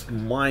month. It's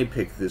my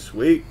pick this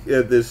week,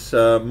 this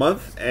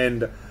month,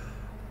 and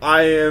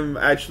I am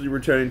actually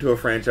returning to a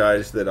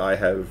franchise that I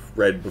have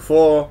read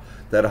before,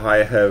 that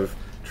I have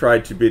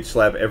tried to bitch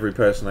slap every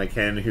person I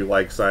can who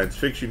likes science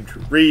fiction to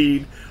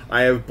read.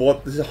 I have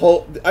bought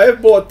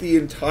the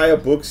entire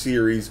book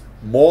series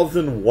more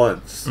than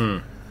once.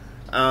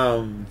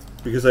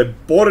 Because I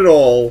bought it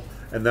all,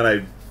 and then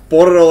I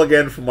bought it all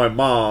again for my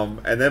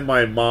mom, and then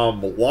my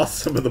mom lost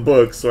some of the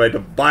books, so I had to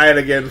buy it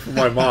again for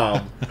my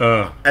mom.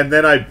 And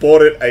then I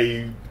bought it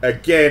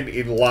again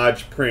in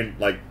large print,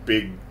 like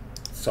big,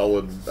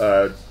 solid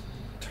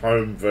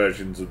tome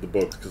versions of the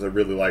books, because I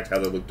really liked how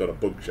they looked on a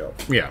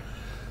bookshelf. Yeah.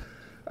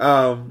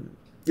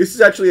 This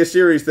is actually a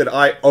series that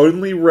I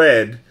only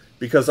read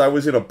because I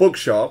was in a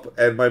bookshop,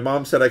 and my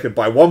mom said I could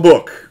buy one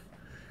book,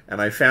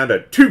 and I found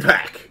a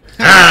 2-pack.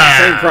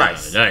 Same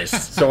price.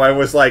 Nice. So I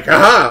was like,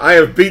 aha, I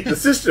have beat the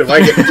system. I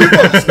get 2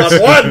 books, not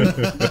one.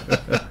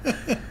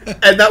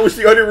 And that was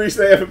the only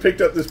reason I ever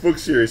picked up this book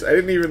series. I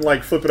didn't even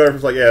like flip it over and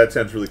was like, yeah, that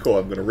sounds really cool.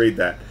 I'm going to read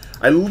that.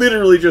 I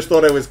literally just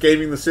thought I was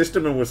gaming the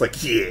system and was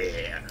like,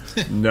 yeah.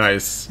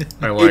 Nice.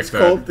 I like It's that.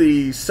 called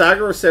The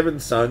Saga of Seven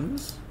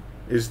Sons,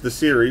 is the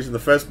series, and the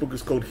first book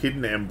is called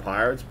Hidden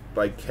Empire. It's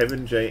by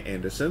Kevin J.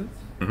 Anderson.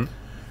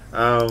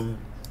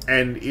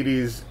 And it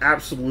is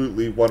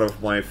absolutely one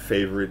of my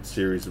favorite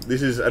series.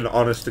 This is an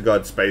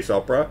honest-to-God space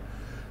opera.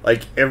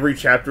 Like, every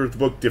chapter of the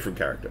book, different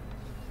character.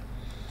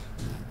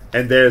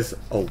 And there's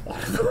a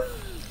lot of them.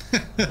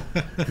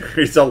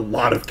 There's a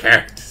lot of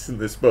characters in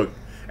this book.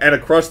 And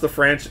across the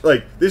franchise,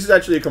 like, this is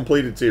actually a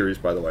completed series,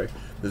 by the way.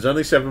 There's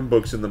only 7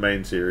 books in the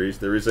main series.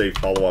 There is a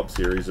follow-up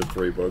series of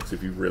 3 books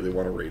if you really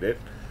want to read it.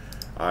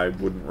 I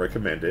wouldn't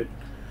recommend it.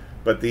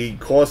 But the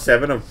core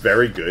 7 are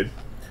very good.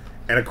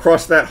 And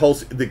across that whole...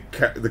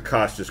 The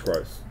cast just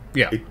grows.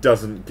 Yeah. It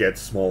doesn't get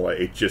smaller.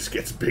 It just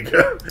gets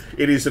bigger.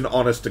 It is an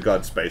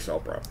honest-to-God space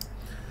opera.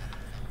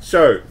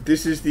 So,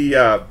 this is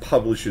the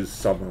publisher's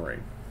summary.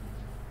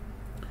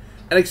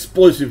 An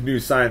explosive new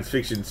science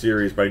fiction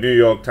series by New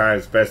York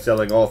Times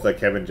best-selling author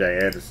Kevin J.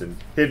 Anderson,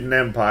 Hidden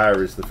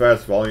Empire is the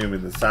first volume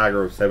in the saga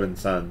of 7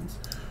 Sons,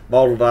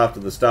 modeled after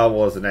the Star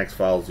Wars and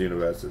X-Files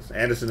universes.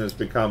 Anderson has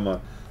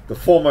become the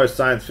foremost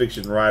science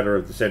fiction writer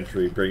of the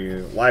century,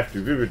 bringing life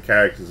to vivid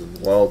characters and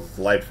worlds that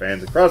delight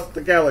fans across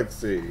the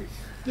galaxy.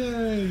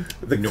 Yay.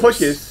 The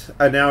Clickers,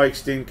 a now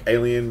extinct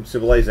alien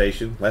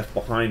civilization, left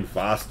behind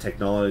vast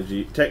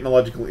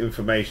technological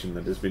information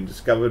that has been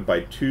discovered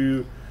by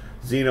 2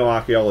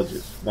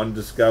 xenoarchaeologists. One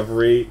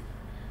discovery,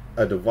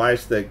 a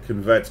device that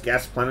converts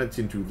gas planets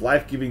into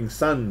life-giving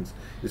suns,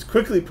 is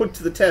quickly put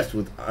to the test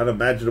with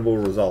unimaginable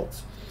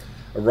results.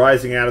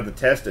 Arising out of the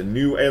test, a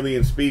new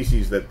alien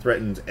species that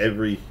threatens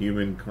every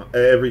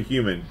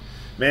human.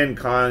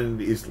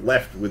 Mankind is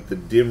left with the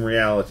dim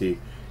reality: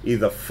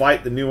 either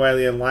fight the new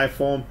alien life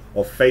form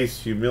or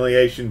face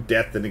humiliation,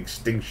 death, and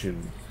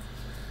extinction.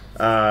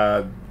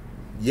 Yeah.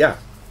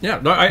 Yeah,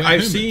 no,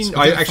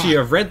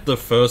 I've read the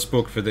first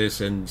book for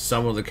this, and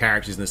some of the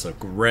characters in this are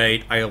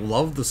great. I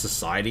love the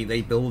society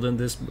they build in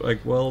this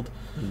world.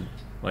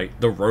 Like,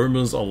 the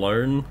Romans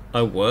alone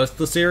are worth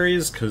the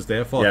series, because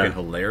they're fucking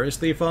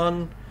hilariously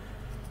fun.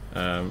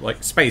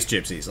 Like, space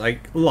gypsies,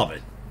 like, love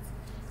it.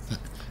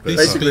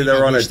 Basically,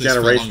 they're on a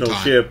generational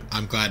ship.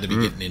 I'm glad to be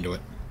getting into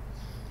it.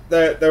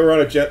 They were on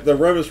the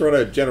Romans were on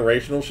a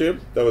generational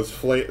ship that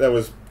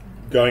was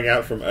going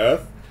out from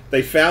Earth.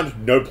 They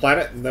found no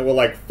planet, and they were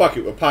like, fuck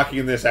it, we're parking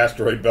in this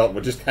asteroid belt,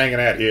 we're just hanging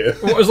out here.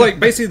 Well, it was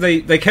like,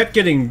 basically, they kept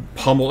getting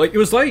pummeled. Like, it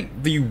was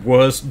like the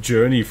worst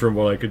journey from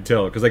what I could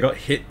tell, because they got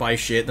hit by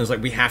shit, and it was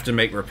like, we have to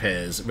make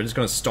repairs, we're just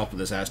going to stop at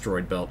this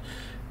asteroid belt.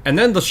 And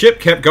then the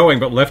ship kept going,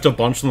 but left a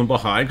bunch of them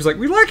behind, because, like,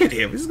 we like it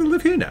here, we're just going to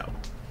live here now.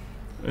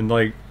 And,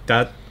 like,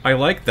 that, I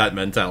like that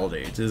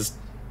mentality. Just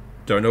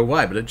don't know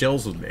why, but it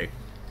gels with me.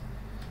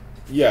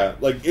 Yeah,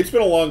 like, it's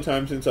been a long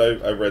time since I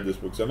read this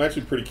book, so I'm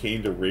actually pretty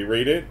keen to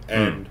reread it,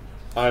 and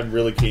I'm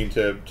really keen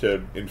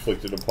to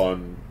inflict it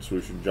upon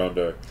Swoosh and John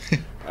Doe.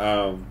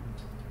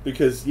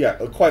 Because, yeah,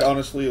 quite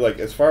honestly, like,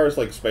 as far as,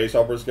 like, space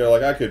operas go,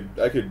 like, I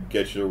could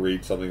get you to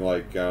read something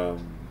like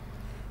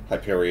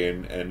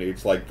Hyperion, and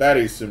it's like, that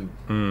is some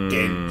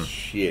dense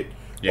shit.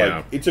 Yeah.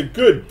 Like, it's a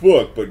good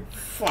book, but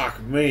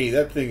fuck me,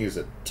 that thing is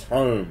a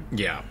tome.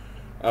 Yeah.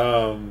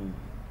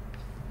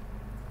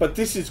 But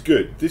this is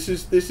good. This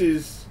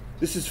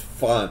is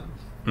fun.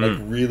 Like,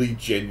 really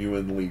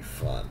genuinely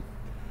fun.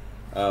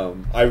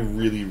 I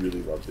really,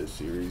 really love this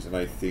series, and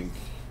I think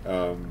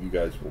you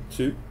guys will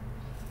too.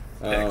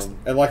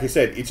 And like I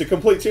said, it's a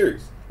complete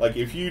series. Like,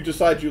 if you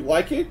decide you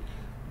like it,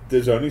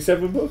 there's only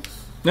 7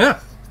 books. Yeah.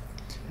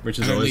 Which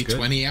is only always good.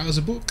 20 hours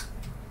a book.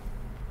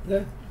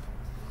 Yeah.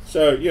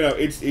 So, you know,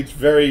 it's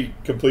very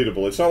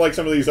completable. It's not like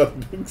some of these other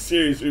book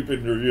series we've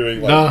been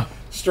reviewing, like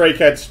Stray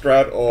Cat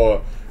Strut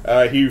or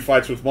He Who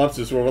Fights with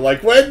Monsters, where we're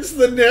like, when's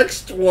the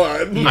next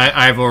one?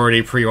 I've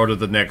already pre-ordered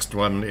the next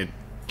one. It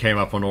came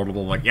up on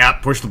Audible. I'm like, yeah,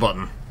 push the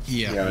button.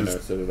 Yeah, I know,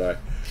 so did I.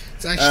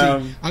 It's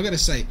actually, I've got to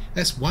say,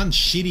 that's one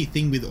shitty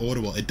thing with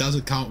Audible. It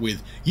doesn't come up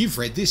with, you've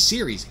read this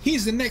series,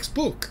 here's the next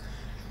book.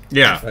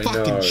 Yeah. It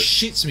fucking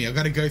shits me. I've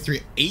got to go through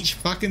each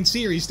fucking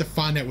series to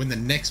find out when the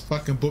next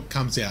fucking book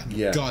comes out.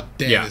 Yeah. God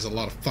damn, there's a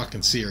lot of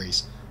fucking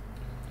series.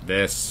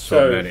 There's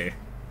so many.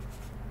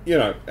 You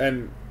know,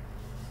 and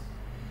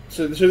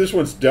so this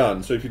one's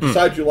done. So if you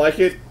decide you like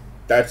it,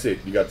 that's it.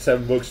 You got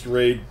 7 books to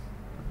read.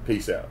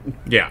 Peace out.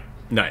 Yeah,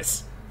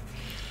 nice.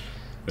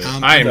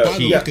 By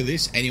the look of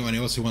this, anyone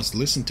else who wants to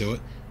listen to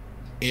it,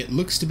 it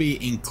looks to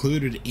be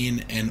included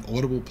in an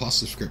Audible Plus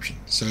subscription.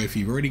 So if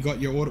you've already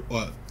got your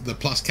the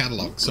Plus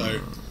catalog,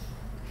 so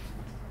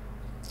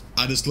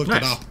I just looked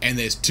it up, and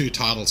there's 2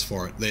 titles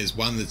for it. There's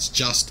one that's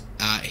just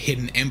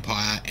Hidden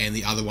Empire, and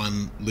the other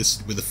one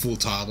listed with the full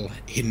title,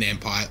 Hidden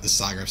Empire: The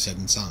Saga of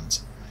 7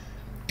 Sons.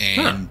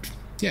 And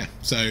yeah,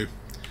 so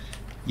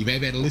you may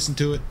be able to listen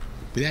to it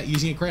without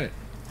using a credit.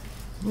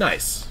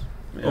 Nice.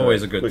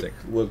 Always a good thing.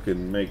 Look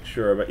and make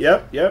sure. But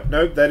yep.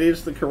 No, that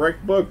is the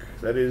correct book.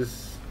 That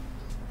is.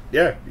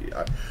 Yeah,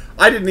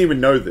 I didn't even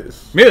know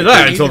this. Me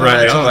neither until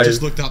right now. I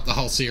just looked up the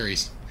whole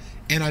series,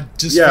 and I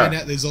just found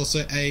out there's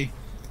also a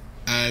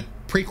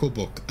prequel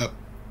book.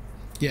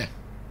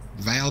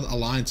 Veiled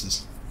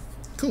Alliances.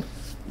 Cool.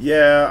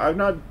 Yeah, I'm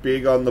not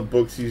big on the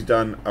books he's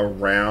done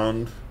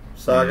around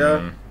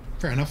Saga.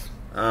 Fair enough.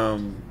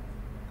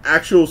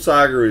 Actual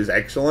Saga is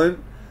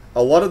excellent.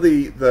 A lot of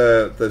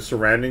the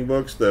surrounding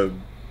books, the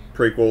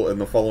prequel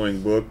and the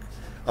following book,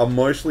 are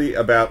mostly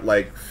about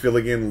like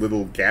filling in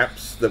little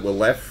gaps that were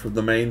left from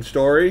the main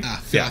story. I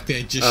feel like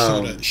they're just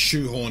sort of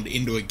shoehorned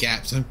into a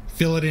gap, so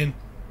fill it in.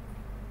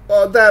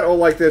 That, or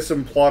like there's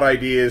some plot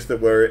ideas that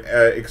were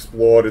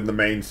explored in the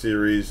main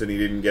series and he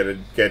didn't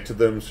get to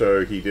them,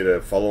 so he did a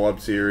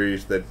follow-up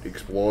series that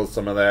explores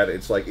some of that.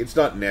 It's like, it's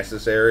not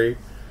necessary.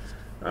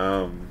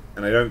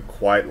 And I don't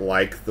quite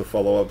like the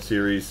follow-up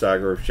series,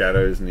 Saga of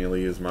Shadows,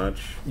 nearly as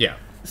much. Yeah.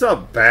 It's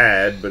not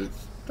bad, but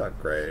it's not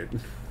great.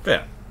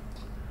 Yeah.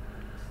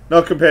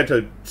 Not compared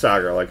to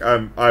Saga. Like,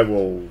 I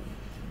will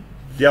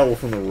yell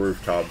from the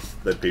rooftops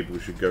that people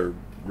should go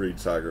read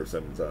Saga of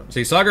Seven Sons.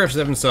 See, Saga of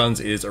Seven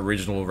Sons is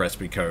original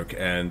recipe Coke,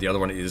 and the other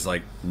one is,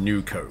 like,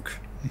 new Coke.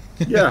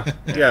 Yeah,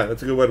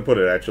 that's a good way to put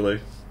it,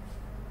 actually.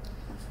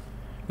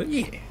 But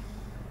yeah.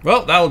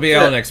 Well, that'll be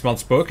our next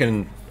month's book,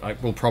 and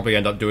we'll probably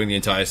end up doing the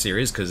entire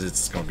series, because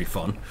it's going to be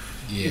fun.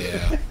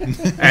 Yeah.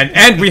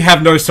 and we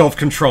have no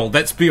self-control,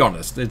 let's be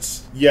honest.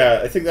 It's...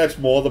 Yeah, I think that's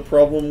more the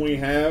problem we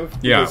have.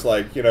 Yeah. Because,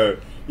 like, you know,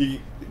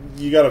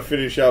 you got to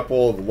finish up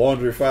all the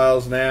laundry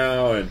files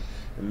now, and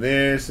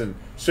this, and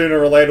sooner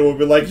or later we'll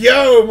be like,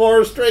 yo,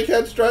 more Stray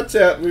Cat Struts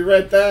out, we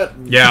read that.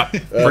 Yeah,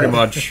 pretty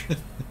much.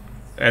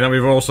 And then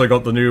we've also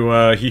got the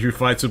new He Who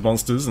Fights with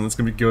Monsters, and it's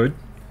going to be good.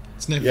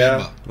 It's November.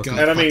 Yeah. God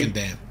And I fucking mean-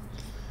 damn.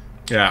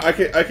 Yeah.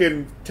 I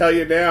can tell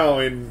you now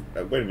in...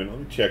 wait a minute, let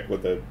me check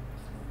what the...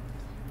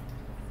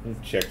 Let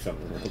me check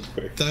something real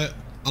quick. So,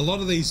 a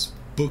lot of these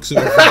books that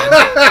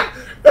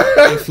we've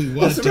read, if we I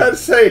was wanted about to... to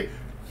say,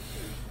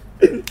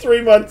 in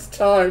 3 months'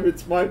 time,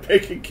 it's my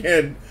pick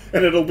again,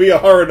 and it'll be a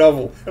horror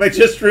novel. And I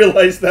just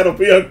realized that'll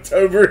be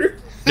October.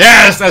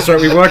 Yes, that's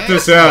right, we worked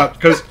this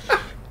out.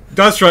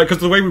 That's right, because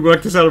the way we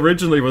worked this out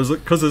originally was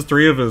because there's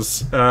three of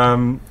us,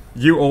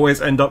 you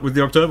always end up with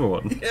the October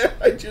one. Yeah,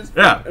 I just...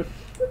 Yeah.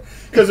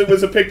 Because it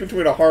was a pick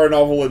between a horror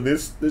novel and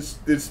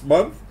this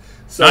month.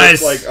 So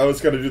Nice. it's like, I was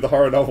going to do the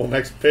horror novel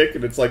next pick,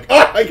 and it's like,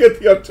 I get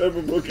the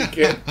October book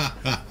again.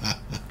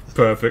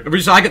 Perfect.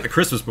 Which I get the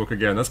Christmas book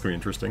again, that's going to be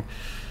interesting.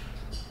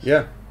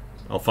 Yeah.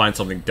 I'll find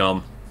something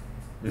dumb.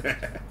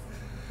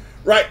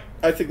 Right,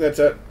 I think that's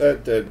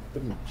it.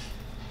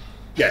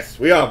 Yes,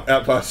 we are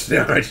out past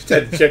now. I just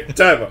had to check the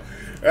timer.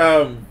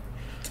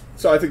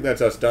 So I think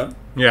that's us done.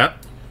 Yeah.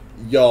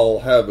 Y'all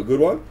have a good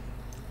one.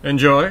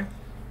 Enjoy.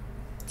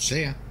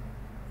 See ya.